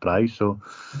was a surprise. So,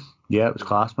 yeah, it was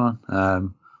class, man. I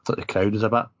thought the crowd was a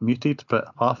bit muted, but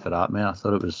apart from that, man, I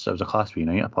thought it was a class B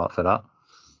night apart from that.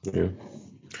 Yeah.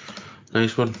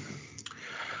 Nice one.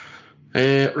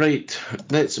 Right,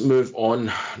 let's move on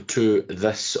to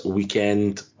this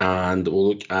weekend, and we'll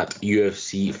look at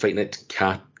UFC Fight Night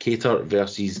Cater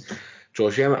versus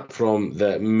Josh Emmett from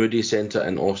the Moody Center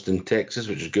in Austin, Texas,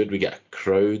 which is good. We get a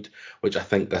crowd, which I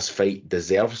think this fight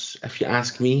deserves, if you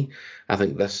ask me. I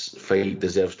think this fight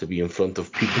deserves to be in front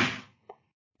of people,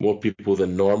 more people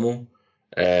than normal,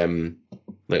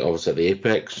 like obviously at the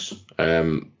Apex,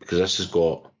 because this has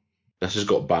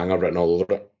got banger written all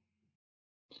over it.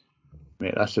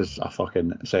 Mate, this is a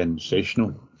fucking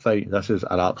sensational fight. This is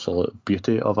an absolute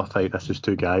beauty of a fight. This is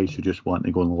 2 guys who just want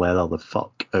to go and leather the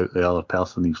fuck out the other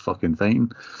person he's fucking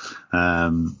fighting.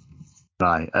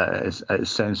 Right, it's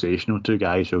sensational. 2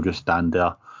 guys who'll just stand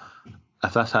there.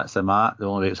 If this hits the mat, the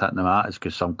only way it's hitting the mat is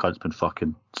because some cunt's been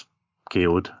fucking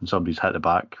KO'd and somebody's hit the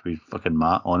back with fucking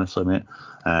mat, honestly, mate.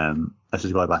 This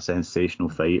is going to be a sensational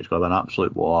fight. It's going to be an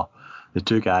absolute war. The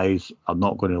 2 guys are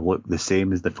not going to look the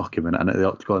same as the fucking went into the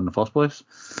octagon in the first place.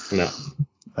 No.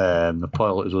 They'll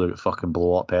probably look as though they would fucking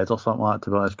blow up heads or something like that,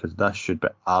 to be honest, because this should be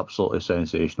absolutely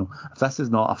sensational. If this is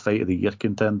not a fight of the year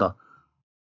contender,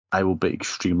 I will be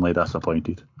extremely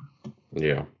disappointed.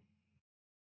 Yeah.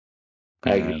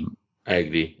 I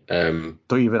agree. Don't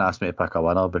even ask me to pick a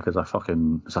winner because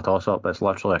it's a toss up. It's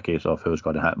literally a case of who's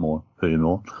going to hit more, who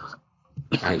more.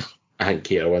 I think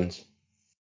Cater wins.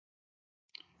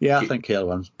 Yeah, I think Cater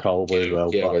wins probably as well.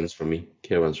 Cater wins for me.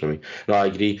 No, I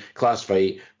agree. Class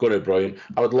fight, going to brilliant.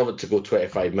 I would love it to go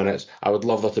 25 minutes. I would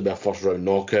love there to be a first round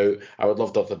knockout. I would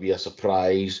love there to be a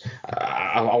surprise.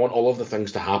 I want all of the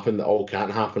things to happen that all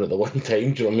can't happen at the one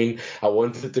time. Do you know what I mean? I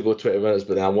want it to go 20 minutes,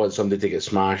 but then I want somebody to get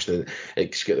smashed, and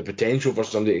it's got the potential for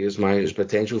somebody to get smashed. There's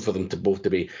potential for them to both to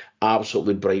be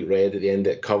absolutely bright red at the end,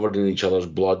 it covered in each other's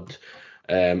blood.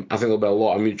 I think there'll be a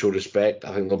lot of mutual respect.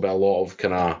 I think there'll be a lot of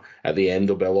at the end,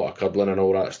 there'll be a lot of cuddling and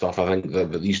all that stuff. I think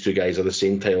that these 2 guys are the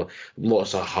same type.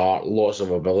 Lots of heart, lots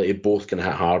of ability. Both can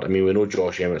hit hard. I mean, we know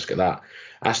Josh Emmett's got that.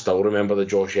 I still remember the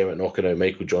Josh Emmett knocking out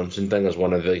Michael Johnson thing as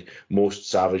one of the most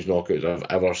savage knockouts I've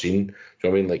ever seen. Do you know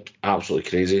what I mean? Like, absolutely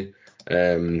crazy.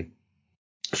 So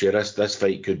yeah, this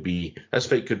fight could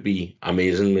be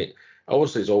amazing, mate.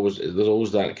 Obviously, there's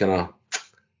always that kind of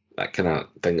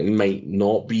thing. It might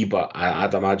not be, but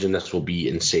I'd imagine this will be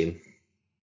insane.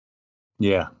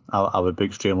 Yeah, I would be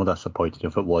extremely disappointed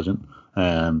if it wasn't.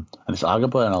 And it's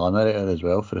arguably an eliminator as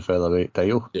well for the featherweight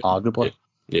title. Yeah, arguably.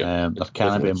 Yeah. There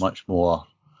can't be much more.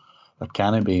 There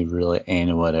can't be really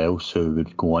anywhere else who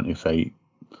would go on to fight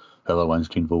whoever wins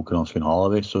between Volkanovski and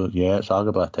Holloway. So yeah, it's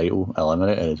arguably a title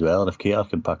eliminator as well. And if Cater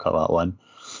can pick up that win,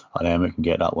 and Emmett can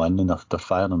get that win, and if they're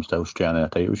firing them still straight in a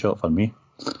title shot for me.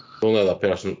 The only other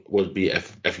person would be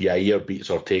if Yair beats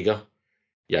Ortega.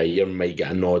 Yair might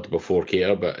get a nod before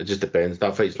Cater, but it just depends.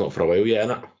 That fight's not for a while yet,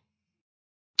 innit?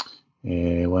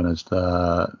 When is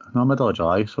middle of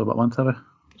July, so about month away.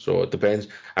 So it depends.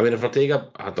 I mean, if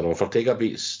Ortega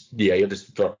beats Yair,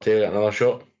 does Ortega get another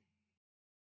shot?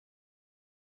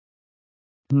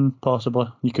 Possibly.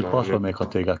 You could possibly make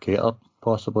Ortega Cater,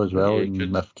 possibly as well. Yeah,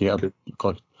 and if Cater,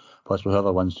 possibly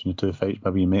whoever wins between the two fights,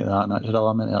 maybe you make that and actually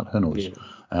eliminate it. Who knows?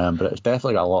 Yeah. But it's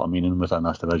definitely got a lot of meaning within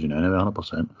this division anyway,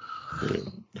 100%.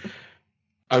 Yeah.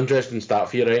 Interesting stat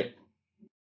for you, right?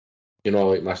 You know,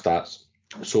 I like my stats.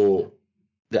 So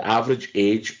the average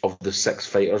age of the 6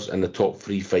 fighters in the top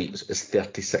 3 fights is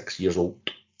 36 years old.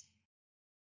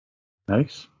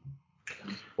 Nice.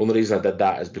 Only reason I did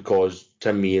that is because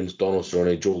Tim Meehan's, Donald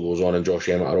Cerrone, Joe Lozon, and Josh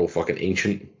Emmett are all fucking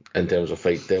ancient in terms of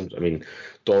fight terms. I mean,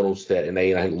 Donald's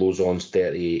 39, I think Lozon's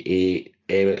 38,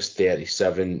 Emmett's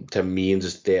 37, Tim Meehan's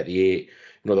is 38.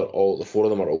 You know, the 4 of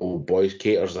them are old boys.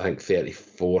 Cater's, I think,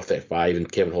 34, 35,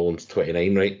 and Kevin Holland's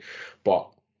 29, right?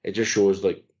 But it just shows,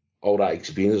 like, all that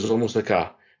experience. It's almost like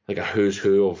a who's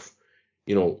who of,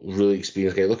 you know, really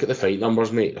experienced guy. Look at the fight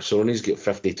numbers, mate. Cerrone's got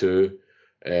 52.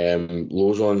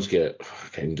 Lozon's get, I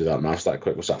can't even do that math that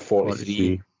quick. What's that?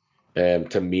 43.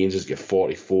 Tim Means has got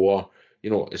 44. You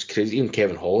know, it's crazy. Even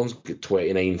Kevin Holland's got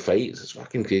 29 fights. It's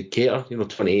fucking crazy. Cater,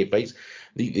 28 fights.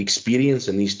 The experience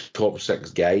in these top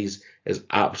 6 guys is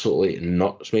absolutely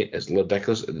nuts, mate. It's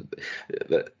ridiculous.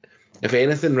 If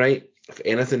anything, right?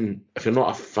 If you're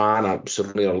not a fan of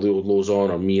certainly or Leo Lozon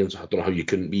or Means, I don't know how you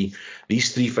couldn't be.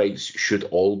 These 3 fights should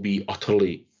all be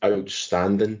utterly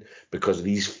outstanding because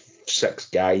these 6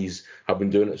 guys have been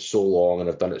doing it so long and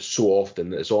have done it so often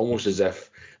that it's almost as if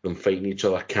them fighting each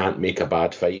other can't make a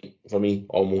bad fight for me,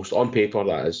 almost. On paper,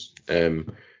 that is.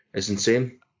 It's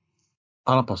insane.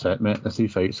 100%, mate. The 3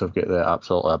 fights have got the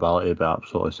absolute ability to be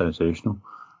absolutely sensational.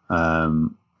 I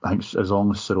think as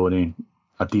long as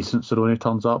a decent Cerrone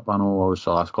turns up, I know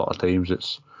obviously the last couple of times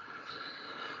it's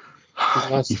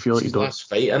you feel like his last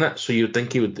fight in it, so you'd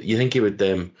think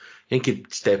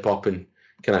he'd step up and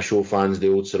kind of show fans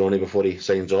the old Cerrone before he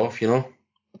signs off, you know?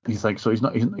 You think so? He's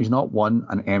not won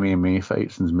an MMA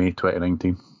fight since May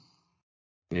 2019.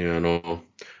 Yeah, I know.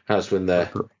 That's when the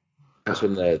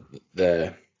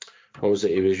what was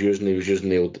it he was using? He was using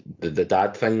the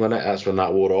dad thing, wasn't it? That's when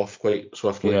that wore off quite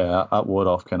swiftly. Yeah, that wore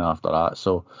off kind of after that.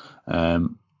 So,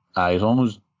 as long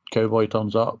as Cowboy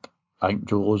turns up, I think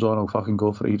Joe Lozon will fucking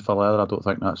go for Eid for leather. I don't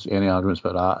think that's any arguments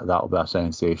about that. That'll be a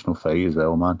sensational fight as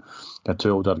well, man. The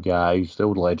 2 older guys, the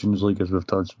old Legends League, as we've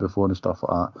touched before and stuff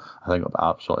like that. I think it'll be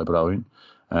absolutely brilliant.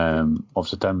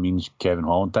 Obviously, Tim Means, Kevin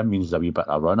Holland. Tim Means is a wee bit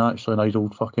of a run, actually, in his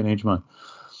old fucking age, man.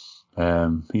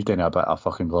 He's doing a bit of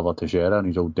fucking Glover Teixeira in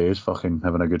his old days, fucking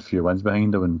having a good few wins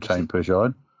behind him and trying to push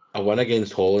on. A win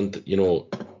against Holland, you know,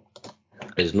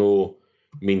 is no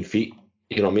mean feat.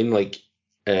 You know what I mean? Like,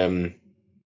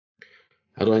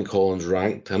 I don't think Holland's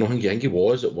ranked. I think he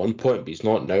was at one point, but he's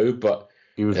not now. But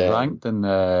he was ranked in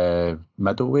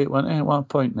middleweight, wasn't he, at one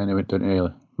point, and then he went down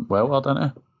to welter, didn't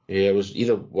he? Yeah, it was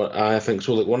either. I think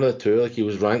so. Like one of the two. Like he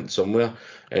was ranked somewhere.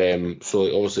 So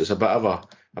like, obviously it's a bit of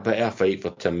a fight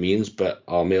for Tim Means, but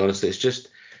mate, honestly,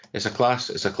 it's a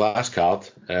class card.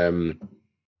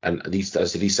 And these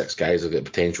 6 guys have got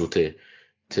potential to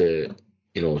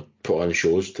put on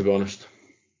shows. To be honest.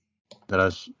 There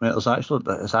is. Mate, it's actually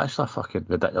a fucking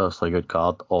ridiculously good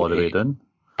card all the way down.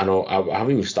 I know. I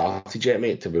haven't even started yet,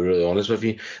 mate, to be really honest with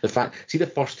you. The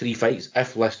first 3 fights,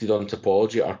 if listed on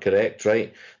Topology, are correct,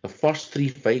 right? The first 3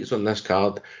 fights on this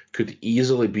card could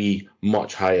easily be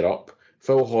much higher up.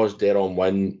 Phil Hawes, Deron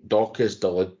Wynn, Daukaus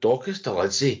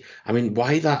Dalidzie. I mean,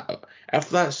 why that? If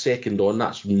that's second on,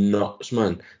 that's nuts,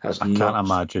 man. I can't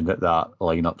imagine that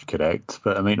lineup's correct,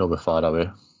 but it might not be far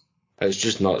away. It's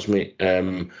just nuts, mate.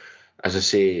 As I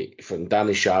say, from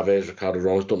Danny Chavez, Ricardo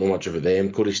Ramos, don't know much about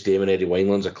them. Corey Stamen, Eddie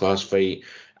Wineland's a class fight.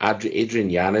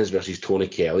 Adrian Yanez versus Tony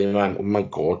Kelly, man. Oh my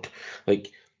god.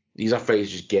 Like, these are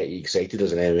fights that just get you excited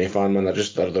as an MMA fan, man.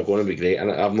 They're going to be great.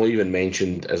 And I've not even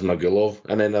mentioned Ismagulov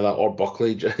and then that, or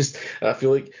Buckley. I feel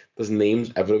like there's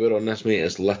names everywhere on this, mate.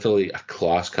 It's literally a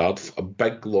class card. A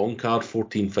big, long card,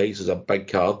 14 fights is a big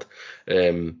card.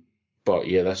 But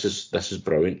yeah, this is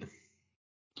brilliant.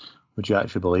 Would you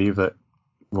actually believe that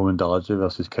Roman Dolidze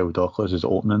versus Kyle Daukaus is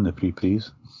opening the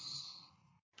pre-prees?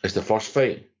 It's the first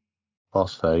fight.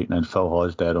 And then Phil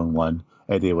Hawes, Deron Wynn,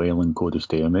 Eddie Wineland, Cody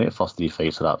Stamen, mate. The first 3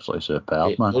 fights are absolutely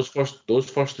superb, man. Those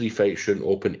first 3 fights shouldn't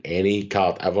open any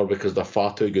card ever because they're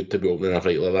far too good to be opening a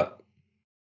fight like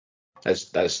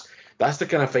that. That's the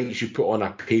kind of fights you put on a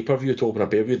pay-per-view to open a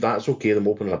pay-per-view. That's okay, them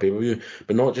opening a pay-per-view,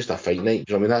 but not just a fight night.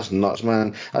 Do you know what I mean? That's nuts,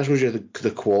 man. That shows you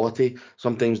the quality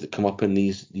sometimes that come up in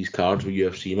these cards with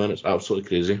UFC, man. It's absolutely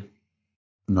crazy.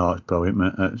 No, it's brilliant,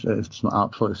 mate. It's an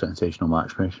absolutely sensational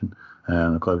matchmaking.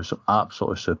 There's some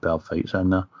absolutely superb fights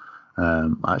in there.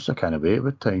 That's the kind of wait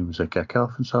with times. The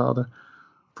kick-off on Saturday,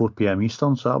 4 p.m.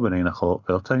 Eastern, Saturday, 9 o'clock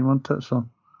their time, wasn't it? So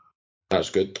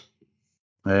that's good.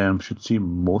 Should see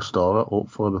most of it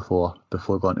hopefully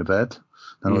before going to bed.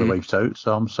 I know the wife's out,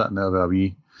 so I'm sitting there with a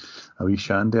wee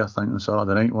shandy, I think, on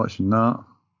Saturday night watching that.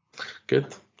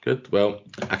 Good. Well,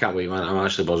 I can't wait, man. I'm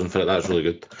actually buzzing for it. That's really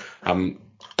good.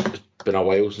 It's been a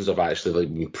while since I've actually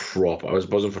been proper. I was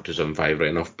buzzing for 275 right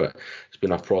enough, but it's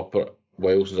been a proper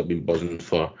while since I've been buzzing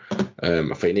for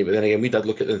a fight night. But then again, we did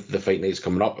look at the fight nights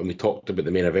coming up, and we talked about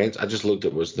the main events. I just looked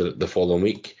at was the following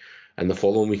week, and the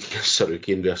following week is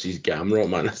Sarukian versus Gamrot,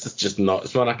 man. This is just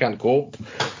nuts, man. I can't cope.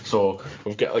 So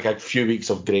we've got like a few weeks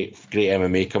of great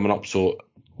MMA coming up. So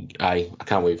I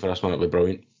can't wait for this one. It'll be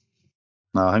brilliant.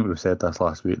 No, I think we said this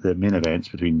last week. The main events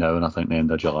between now and I think the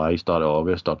end of July, start of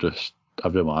August, are just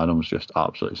every one of them was just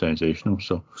absolutely sensational.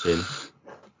 So, same.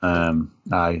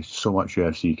 So much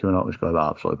UFC coming up. It's going to be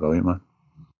absolutely brilliant, man.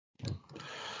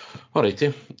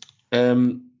 Alrighty.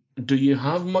 Do you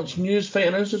have much news, fight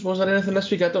announcements? Was there anything this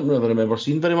week? I don't really remember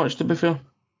seeing very much, to be fair.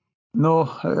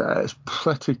 No, it's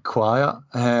pretty quiet.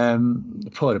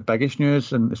 Probably the biggest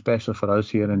news, and especially for us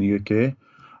here in the UK,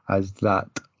 is that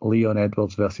Leon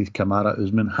Edwards versus Kamaru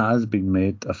Usman has been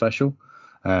made official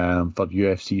for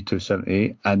UFC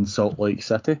 278 in Salt Lake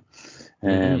City.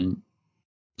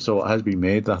 So it has been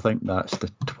made. I think that's the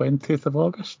 20th of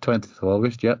August. 20th of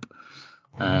August, yep.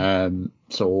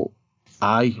 So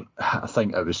I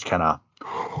think it was kind of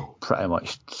pretty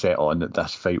much set on that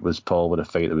this fight was probably the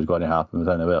fight that was going to happen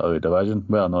within the welterweight division.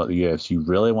 Whether or not the UFC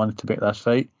really wanted to make this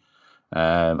fight is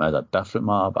a different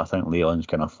matter, but I think Leon's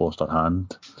kind of forced her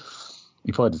hand.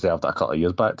 He probably deserved it a couple of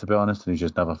years back, to be honest, and he's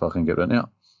just never fucking get into it.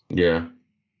 Yeah.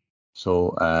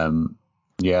 So,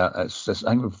 it's I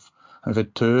think we've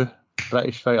had 2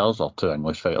 British fighters, or 2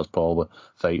 English fighters probably,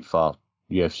 fight for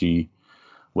UFC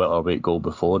welterweight gold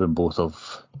before, and both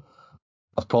have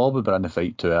probably been in the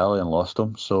fight too early and lost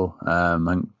them. So I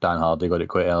think Dan Hardy got it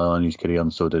quite early on in his career,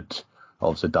 and so did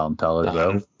obviously Darren Till as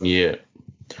well. Yeah.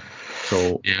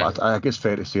 So I think it's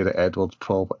fair to say that Edwards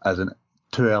probably isn't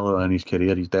too early on in his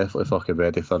career. He's definitely fucking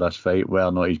ready for this fight. Whether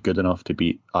or not he's good enough to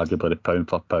beat arguably the pound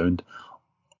for pound,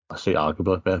 I say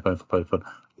arguably better pound for pound, for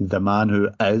the man who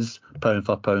is pound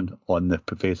for pound on the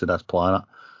face of this planet,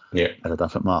 is a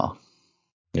different matter.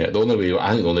 Yeah, I think the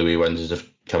only way he wins is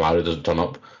if Kamaru doesn't turn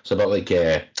up. It's a bit like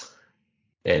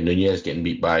Nunez getting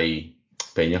beat by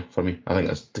Pena for me. I think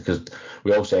that's because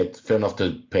we all said, fair enough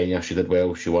to Pena, she did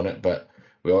well, she won it, but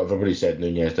everybody said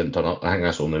Nunez didn't turn up. I think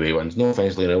that's the only way he wins. No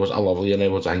offence, Leon Edwards. I love Leon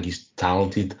Edwards. I think he's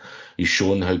talented. He's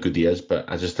shown how good he is,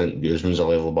 but I just think Usman's a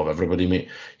level above everybody, mate.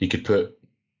 You could put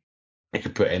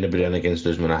anybody in against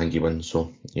Usman, I think he wins.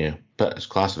 So, yeah. But it's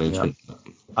class announcement. Yeah.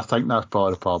 I think that's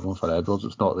probably the problem for Edwards.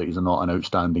 It's not that he's not an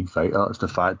outstanding fighter. It's the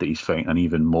fact that he's fighting an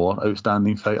even more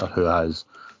outstanding fighter who has,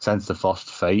 since the first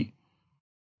fight,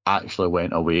 actually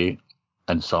went away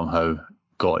and somehow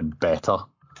gotten better.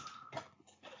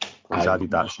 He's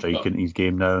added that strike into his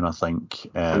game now, and I think...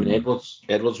 Edwards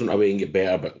went away and got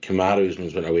better, but Kamaru's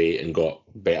went away and got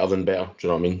better than better. Do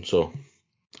you know what I mean? So...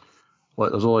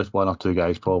 Well, there's always 1 or 2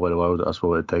 guys probably in the world at this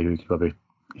moment in time who could maybe,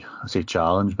 I say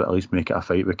challenge, but at least make it a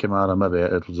fight with Kamaru. Maybe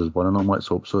Edwards is one of them. Let's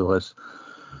hope so. Let's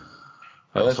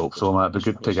hope so, man. It'd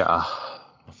be good to get a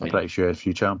British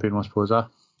UFC champion, I suppose. Yeah,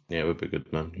 it would be good,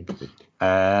 man. It would be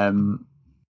good.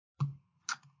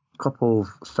 Couple of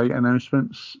fight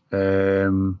announcements.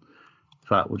 In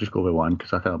fact, we'll just go with one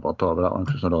because I can't bother talk about that one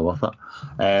because it's not really worth it.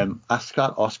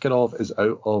 Askar Askarov is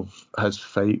out of his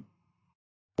fight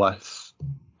with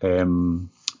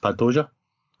Pantoja,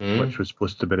 which was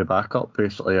supposed to be the backup.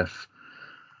 Basically, if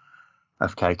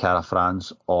Kai Kara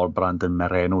France or Brandon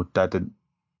Moreno didn't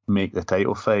make the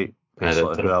title fight,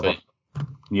 basically whoever.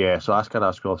 Yeah, so Askar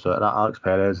Askarov's out. That Alex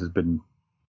Perez has been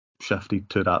shifted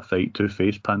to that fight to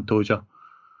face Pantoja.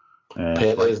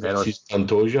 Perez versus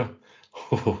Pantoja.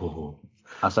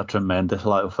 That's a tremendous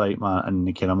little fight, man. And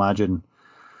you can imagine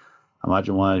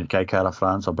one of Kai Kara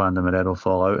France or Brandon Moreno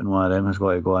fall out, and one of them has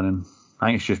got to go in. And I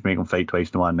think it's just make them fight twice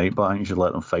in one night, but I think you should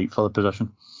let them fight for the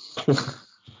position.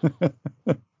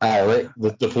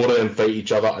 Let the 4 of them fight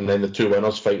each other, and then the 2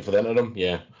 winners fight for the interim.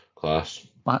 Yeah, class.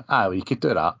 Well, you could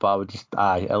do that, but I would just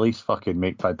at least fucking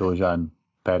make Pantoja and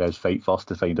Perez fight first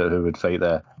to find out who would fight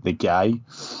the guy.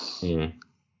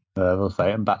 Whoever's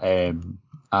fighting, but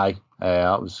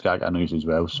That was Sky news as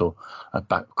well. So a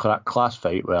class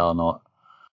fight, whether or not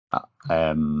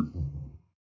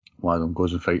one of them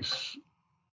goes and fights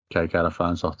Kai Kara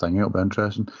France or thing, it'll be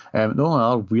interesting. The only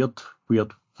other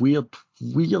weird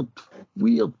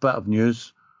bit of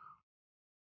news: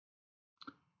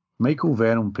 Michael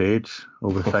Venom Page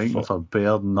will be fighting for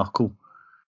bare knuckle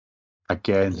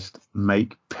against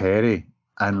Mike Perry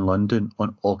in London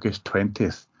on August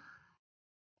 20th.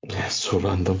 Yeah, so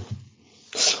random.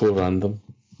 So random.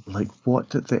 Like, what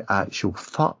did the actual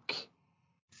fuck?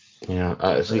 Yeah,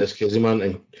 it's crazy, man.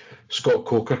 And Scott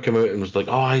Coker came out and was like,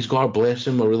 "Oh, he's got our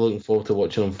blessing. We're really looking forward to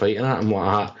watching him fighting at him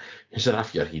like that." He said,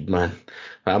 "Off your head, man.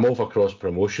 I'm all for cross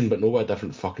promotion, but no a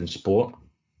different fucking sport."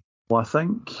 Well, I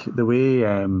think the way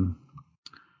I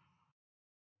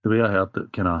heard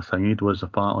it kind of thingied was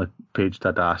apparently Page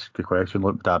did ask the question,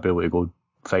 look, would I be able to go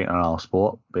fight in another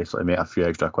sport, basically make a few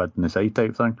extra quid on the side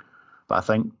type thing. But I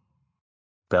think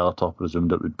Bellator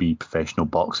presumed it would be professional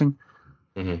boxing.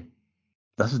 Mm-hmm.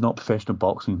 This is not professional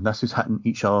boxing. This is hitting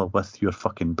each other with your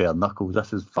fucking bare knuckles.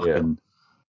 This is fucking...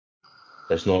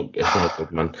 Yeah. It's not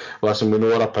good, man. Listen, we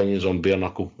know our opinions on bare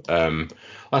knuckle.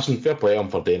 Listen, fair play him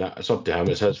for doing it. It's up to him.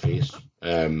 It's his face.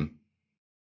 I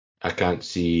can't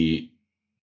see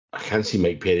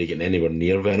Mike Perry getting anywhere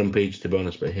near Venom Page, to be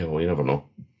honest, but hell, you never know.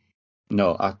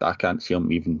 No, I can't see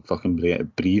him even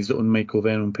fucking breathe on Michael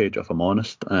Venom Page, if I'm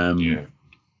honest. Yeah.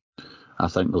 I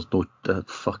think there's no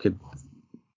fucking...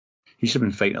 He should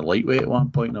have been fighting a lightweight at one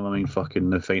point. I mean,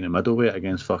 fucking fighting a middleweight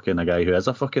against fucking a guy who is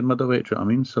a fucking middleweight. Do you know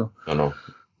what I mean? So, I know.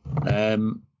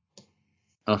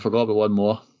 I forgot about one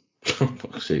more.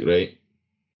 Fuck's sake, right?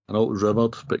 I know it was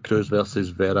rumoured, but Cruz versus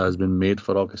Vera has been made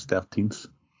for August 13th.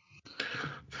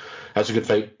 That's a good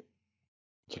fight.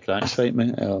 It's a cracking fight,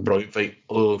 mate. Brilliant fight.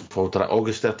 Look forward to that.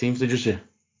 August 13th, did you say?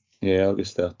 Yeah,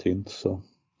 August 13th. So,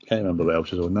 can't remember what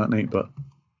else is on that night, but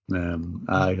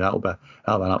that'll be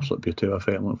an absolute beauty of a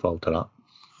fight. I'm looking forward to that.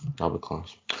 That'll be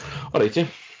class. Alrighty.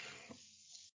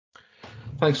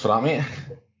 Thanks for that, mate.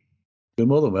 You're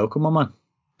more than welcome, my man.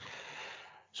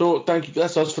 So thank you.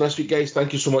 That's us for this week, guys.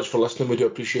 Thank you so much for listening. We do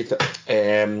appreciate it.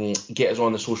 Get us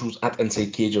on the socials at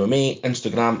Inside Cage MMA,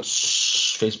 Instagram,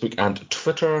 Facebook, and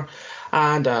Twitter.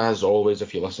 And as always,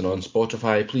 if you listen on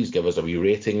Spotify, please give us a wee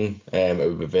rating. It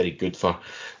would be very good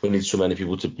we need so many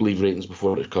people to leave ratings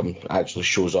before it actually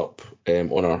shows up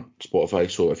on our Spotify.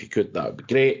 So if you could, that would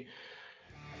be great.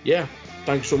 Yeah,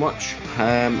 thanks so much.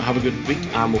 Have a good week,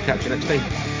 and we'll catch you next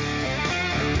time.